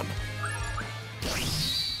defeat them.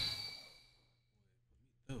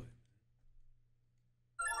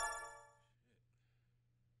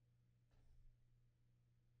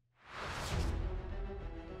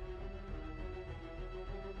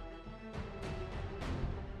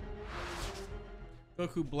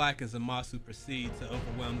 Goku Black and Zamasu proceed to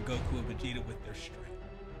overwhelm Goku and Vegeta with their strength.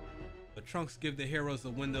 But Trunks give the heroes a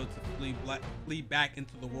window to flee back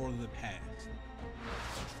into the world of the past.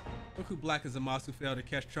 Goku Black and Zamasu fail to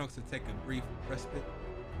catch Trunks and take a brief respite,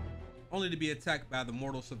 only to be attacked by the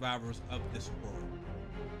mortal survivors of this world.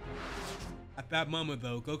 At that moment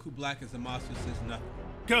though, Goku Black and Zamasu says nothing.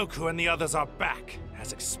 Goku and the others are back,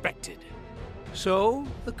 as expected. So,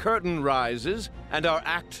 the curtain rises, and our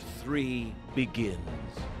Act 3 begins.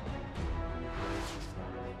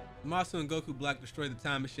 Zamasu and Goku Black destroy the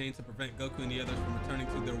time machine to prevent Goku and the others from returning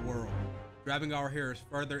to their world, driving our heroes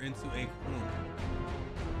further into a corner.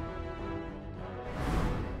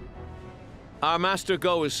 Our Master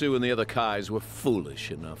Goesu and the other Kais were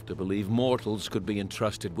foolish enough to believe mortals could be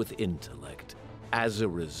entrusted with intellect. As a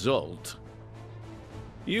result,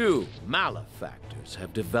 you malefactors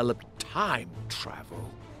have developed time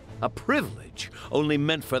travel, a privilege only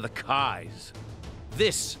meant for the Kais.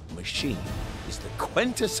 This machine is the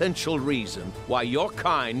quintessential reason why your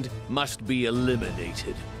kind must be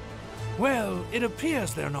eliminated. Well, it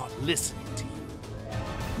appears they're not listening to you.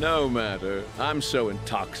 No matter. I'm so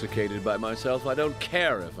intoxicated by myself, I don't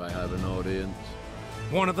care if I have an audience.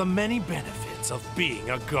 One of the many benefits of being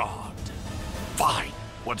a god. Fine.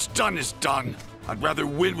 What's done is done. I'd rather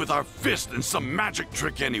win with our fist than some magic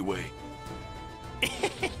trick anyway.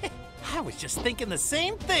 I was just thinking the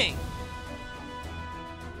same thing.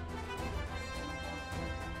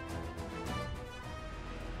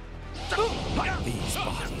 These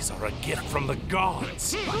bodies are a gift from the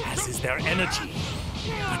gods, as is their energy.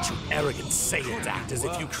 But you arrogant Saiyans act as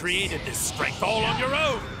if you created this strength all on your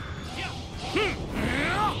own.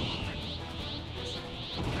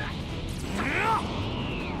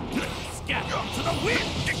 Scatter to the wind!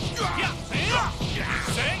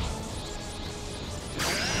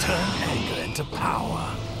 Turn anger into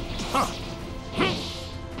power.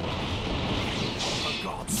 A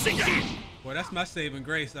god sinking! Boy, that's my saving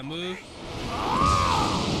grace. I move.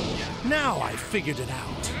 Now I figured it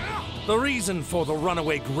out. The reason for the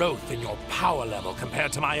runaway growth in your power level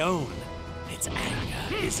compared to my own. It's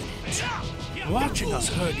anger, isn't it? Watching us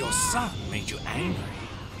hurt your son made you angry,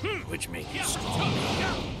 which made you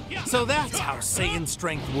stronger. So that's how Saiyan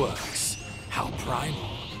strength works. How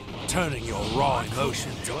primal. Turning your raw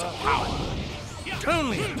emotions into power.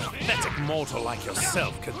 Only a pathetic mortal like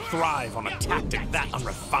yourself could thrive on a tactic that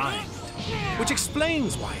unrefined. Which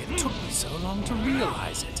explains why it took me so long to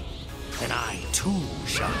realize it. And I, too,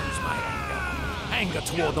 shall use my anger. Anger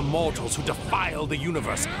toward the mortals who defile the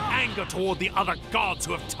universe. Anger toward the other gods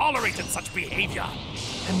who have tolerated such behavior.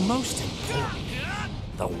 And most important,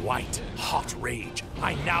 the white, hot rage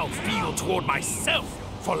I now feel toward myself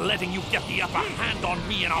for letting you get the upper hand on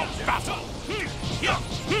me in our battle.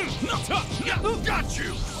 Got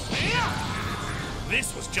you!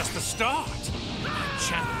 This was just the start.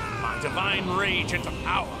 Channeling my divine rage into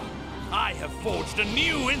power, I have forged a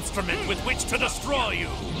new instrument with which to destroy you.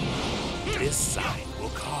 This sign will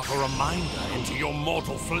carve a reminder into your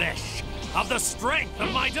mortal flesh of the strength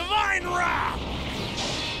of my divine wrath.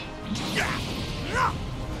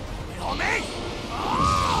 Feel me?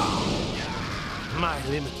 My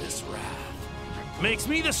limitless wrath makes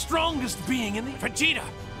me the strongest being in the... Vegeta! I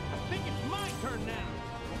think it's my turn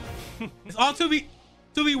now. It's all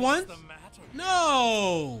 2v1?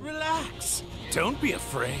 No! Relax. Don't be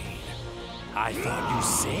afraid. I thought you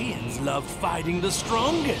Saiyans loved fighting the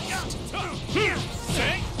strongest.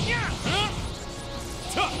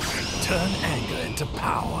 Turn anger into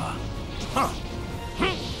power.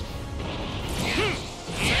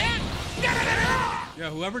 Yeah,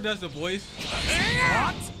 whoever does the voice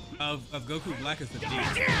of Goku Black is the D.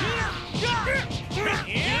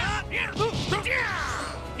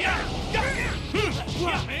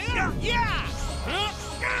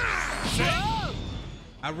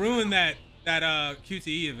 I ruined that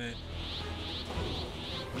QTE event.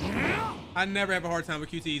 I never have a hard time with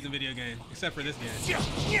QTEs in video games, except for this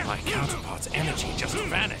game. My counterpart's energy just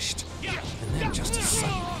vanished, and then just as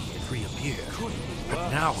suddenly it reappeared. But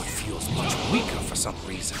now it feels much weaker for some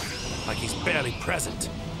reason, like he's barely present.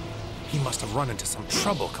 He must have run into some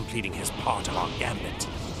trouble completing his part of our gambit.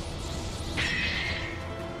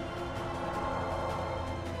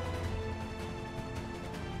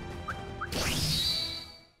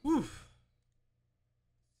 Oof.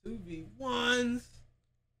 2v1s.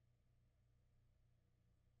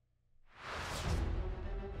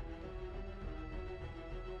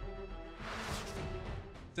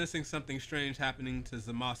 Sensing something strange happening to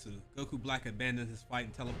Zamasu, Goku Black abandons his fight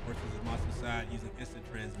and teleports to Zamasu's side using instant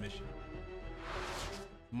transmission.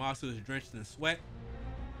 Zamasu is drenched in sweat.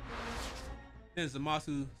 Then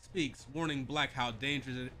Zamasu speaks, warning Black how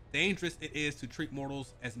dangerous it is to treat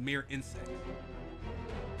mortals as mere insects.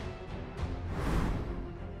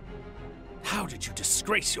 How did you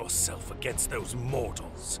disgrace yourself against those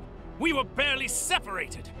mortals? We were barely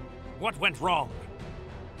separated. What went wrong?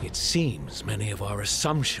 It seems many of our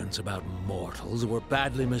assumptions about mortals were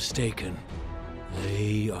badly mistaken.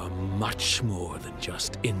 They are much more than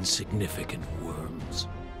just insignificant worms.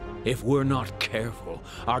 If we're not careful,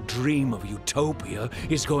 our dream of utopia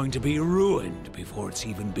is going to be ruined before it's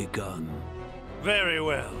even begun. Very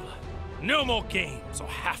well. No more games or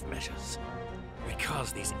half measures.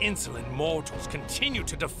 Because these insolent mortals continue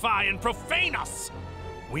to defy and profane us,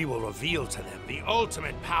 we will reveal to them the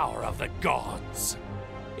ultimate power of the gods.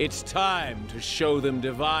 It's time to show them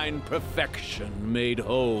divine perfection made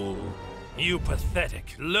whole. You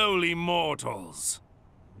pathetic, lowly mortals.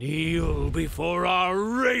 Kneel before our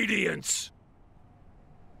radiance!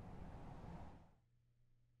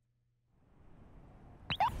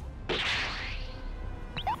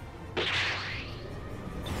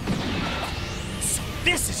 So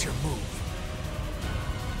this is your move.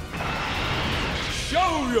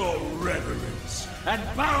 Show your reverence and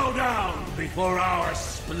bow down before our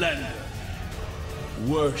splendor.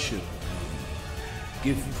 Worship me.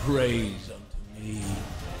 Give praise unto me.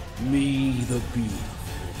 Me the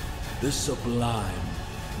beautiful, the sublime.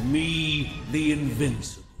 Me the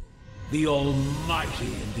invincible, the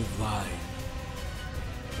almighty and divine.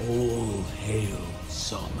 All hail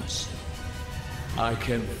Zamasu. I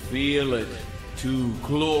can feel it. Two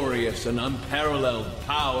glorious and unparalleled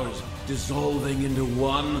powers dissolving into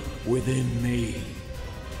one within me.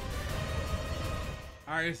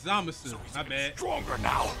 Alright, it's Zamasu. My bad. Stronger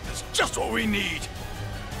now. That's just what we need.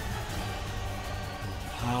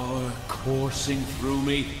 Power coursing through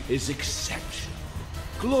me is exceptional,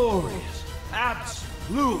 glorious,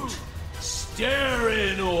 absolute. Stare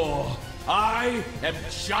in awe. I am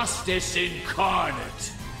justice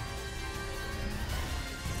incarnate.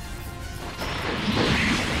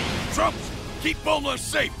 Trumps, keep Bulma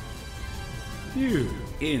safe. You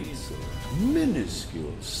insolent,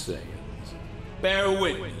 minuscule Saiyans. Bear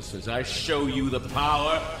witness as I show you the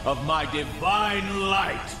power of my divine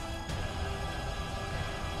light.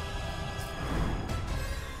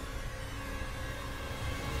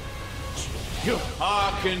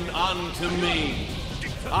 Hearken unto me.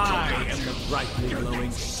 I am the brightly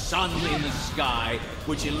glowing sun in the sky,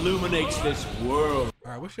 which illuminates this world.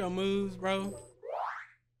 Alright, what's your moves, bro?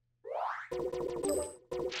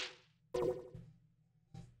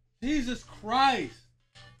 Jesus Christ.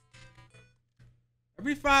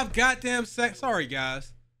 Every 5 goddamn seconds. Sorry,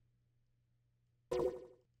 guys.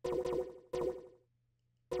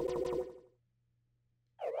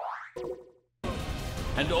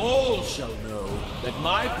 And all shall know that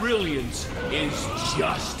my brilliance is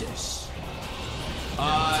justice.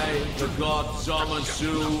 I, the god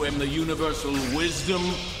Zamasu, am the universal wisdom,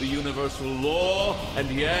 the universal law, and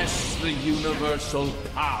yes, the universal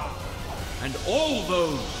power. And all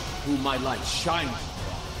those whom my light shines on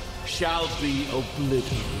shall be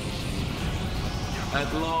obliterated.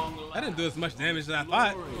 At long last, I didn't do as much damage as I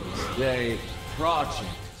thought. Day project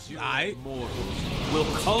mortals will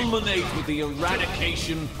culminate with the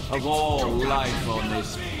eradication of all life on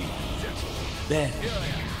this planet. Then,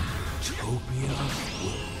 Utopia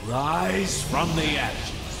will rise from the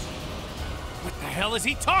ashes. What the hell is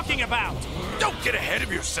he talking about? Don't get ahead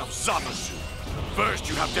of yourself, Zamasu. First,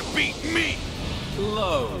 you have to beat me.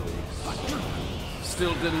 Slowly.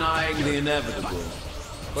 Still denying the inevitable.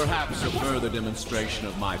 Perhaps a further demonstration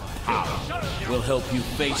of my power will help you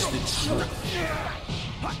face the truth.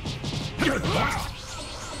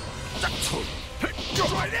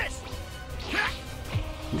 Try this!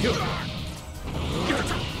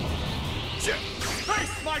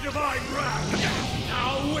 Face my divine wrath!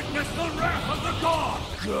 Now witness the wrath of the god!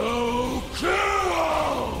 Goku!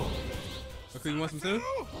 Okay, you want some too?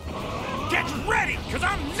 Get ready, because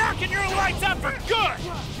I'm knocking your lights out for good!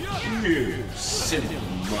 You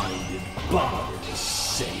simple-minded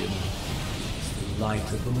barbarous Saiyan. It's the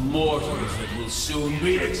light of the mortals that will soon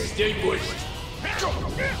be extinguished.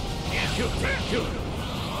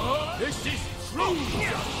 This is true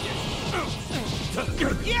justice!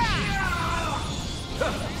 Your judgment!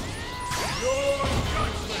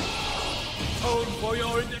 Atone for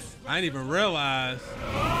your indiscretion! I didn't even realize.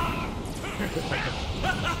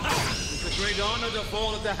 It's a great honor to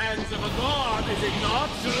fall at the hands of a god, is it not?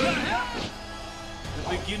 The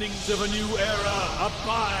beginnings of a new era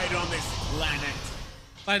abide on this planet.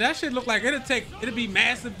 Like that shit look like it'd be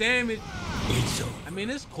massive damage. I mean,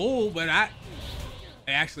 it's cool, but hey,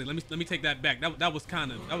 actually, let me take that back. That was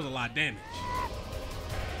a lot of damage.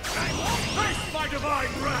 Face my divine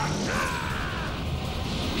wrath!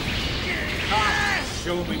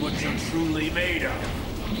 Show me what you're truly made of.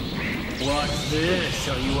 What's this?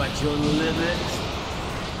 Are you at your limit?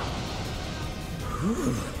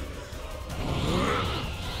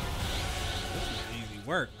 This is easy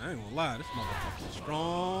work. I ain't gonna lie. This motherfucker's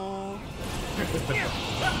strong.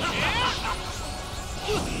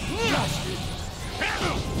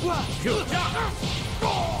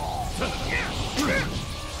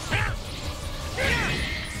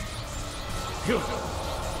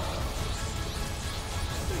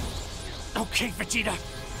 Okay, Vegeta,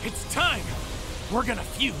 it's time. We're gonna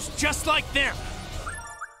fuse just like them.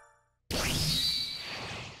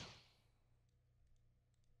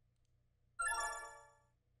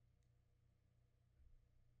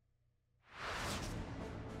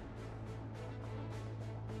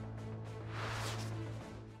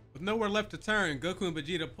 With nowhere left to turn, Goku and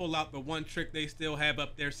Vegeta pull out the one trick they still have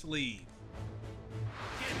up their sleeve.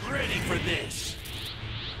 Get ready for this.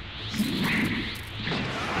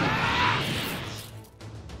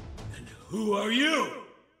 Who are you?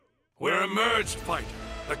 We're a merged fighter,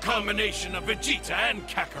 the combination of Vegeta and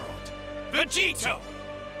Kakarot. Vegito!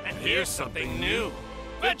 And here's something new.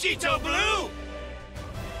 Vegito Blue!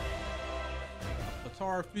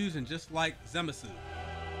 Potara fusion just like Zamasu.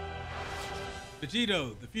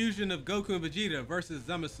 Vegito, the fusion of Goku and Vegeta versus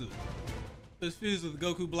Zamasu. Is fused with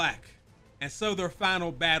Goku Black. And so their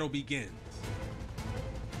final battle begins.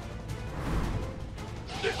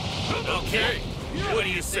 Okay, what do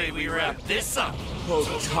you say we wrap this up?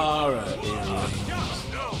 Potara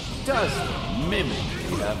does mimic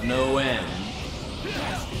have no end.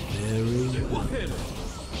 Very well.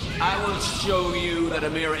 I will show you that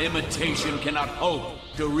a mere imitation cannot hope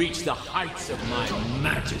to reach the heights of my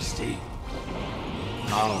majesty.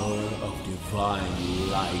 Power of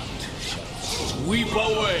divine light shall sweep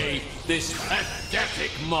away this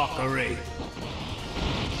pathetic mockery.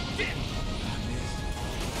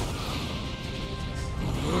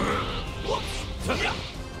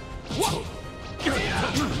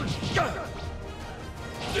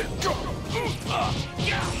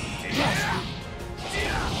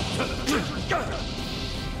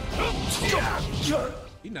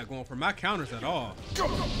 He's not going for my counters at all.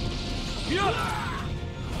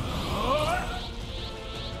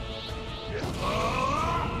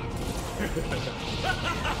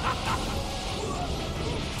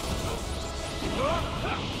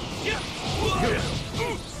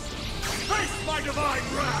 Face my divine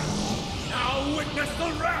wrath! Now witness the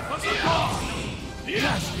wrath of the god!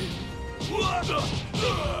 Yes!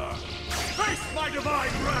 Face my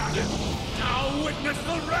divine wrath! Now witness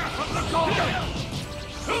the wrath of the god!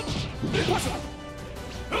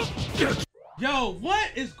 Yo, what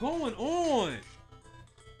is going on?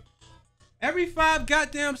 Every 5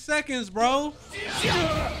 goddamn seconds, bro.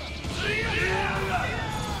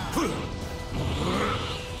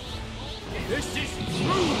 This is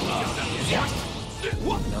true!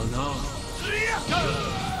 No.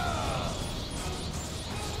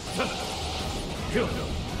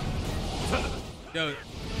 Yo,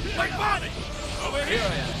 My body! Over here!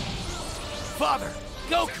 Father,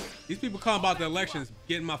 Goku! these people calling about the elections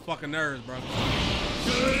getting my fucking nerves, bro.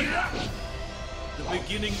 The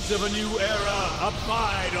beginnings of a new era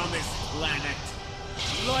abide on this planet.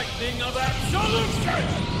 Lightning of absolution!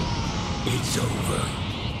 It's over.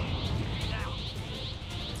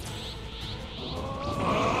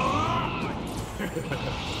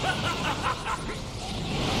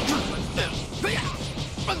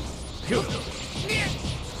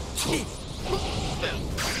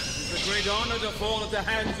 It's a great honor to fall at the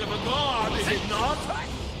hands of a god, is it not?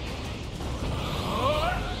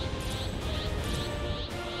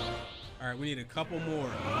 All right, we need a couple more.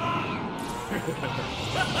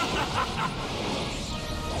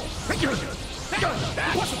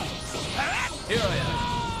 Here I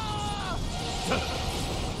am.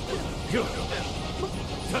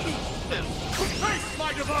 Face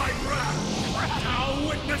my divine wrath! Now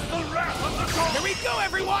witness the wrath of the god! Here we go,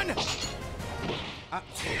 everyone!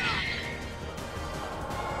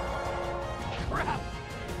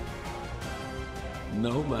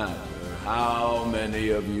 No matter how many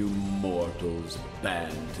of you mortals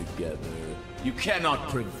band together, you cannot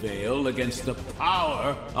prevail against the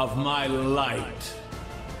power of my light.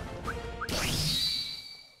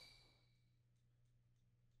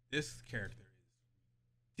 This character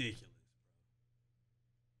is ridiculous.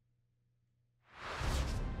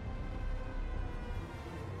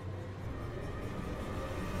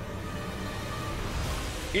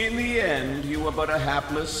 In the end, you were but a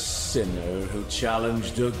hapless sinner who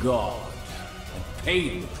challenged a god and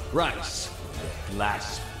paid the price for your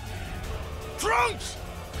blasphemy. Trunks!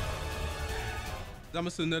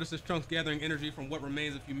 Zamasu notices Trunks gathering energy from what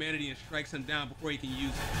remains of humanity and strikes him down before he can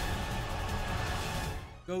use it.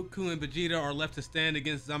 Goku and Vegeta are left to stand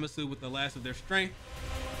against Zamasu with the last of their strength.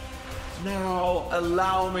 Now,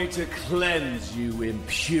 allow me to cleanse you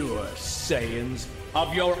impure Saiyans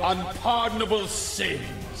of your unpardonable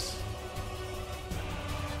sins.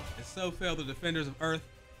 And so fell the defenders of Earth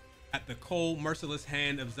at the cold, merciless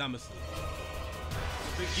hand of Zamasu.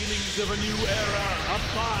 Beginnings of a new era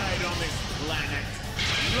abide on this planet.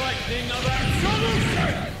 Lightning of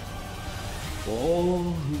absolution! All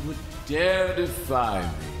who would dare defy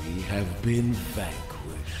me have been vanquished.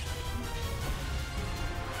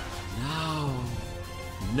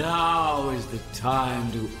 Now is the time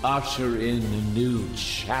to usher in a new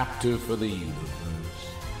chapter for the universe.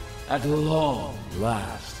 At long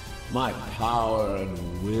last, my power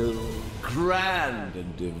and will, grand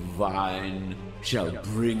and divine, shall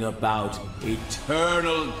bring about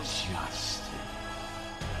eternal justice.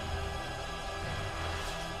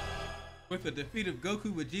 With the defeat of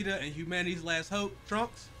Goku, Vegeta, and humanity's last hope,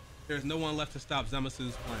 Trunks, there's no one left to stop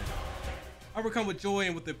Zamasu's plan. Overcome with joy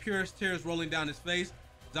and with the purest tears rolling down his face,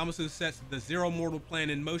 Zamasu sets the Zero Mortal plan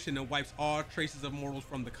in motion and wipes all traces of mortals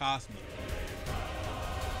from the cosmos.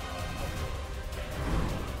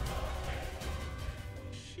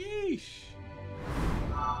 Sheesh.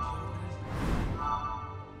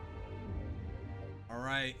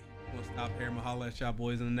 Alright, we'll stop here. I'm gonna holler at y'all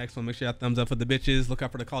boys in the next one. Make sure y'all thumbs up for the bitches. Look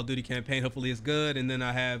out for the Call of Duty campaign. Hopefully it's good. And then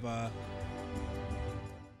I have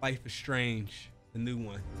Life is Strange, the new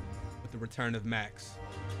one, with the return of Max.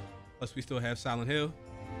 Plus we still have Silent Hill.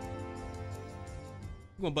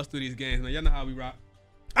 We're gonna bust through these games, man. Y'all know how we rock.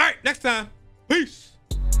 Alright, next time. Peace.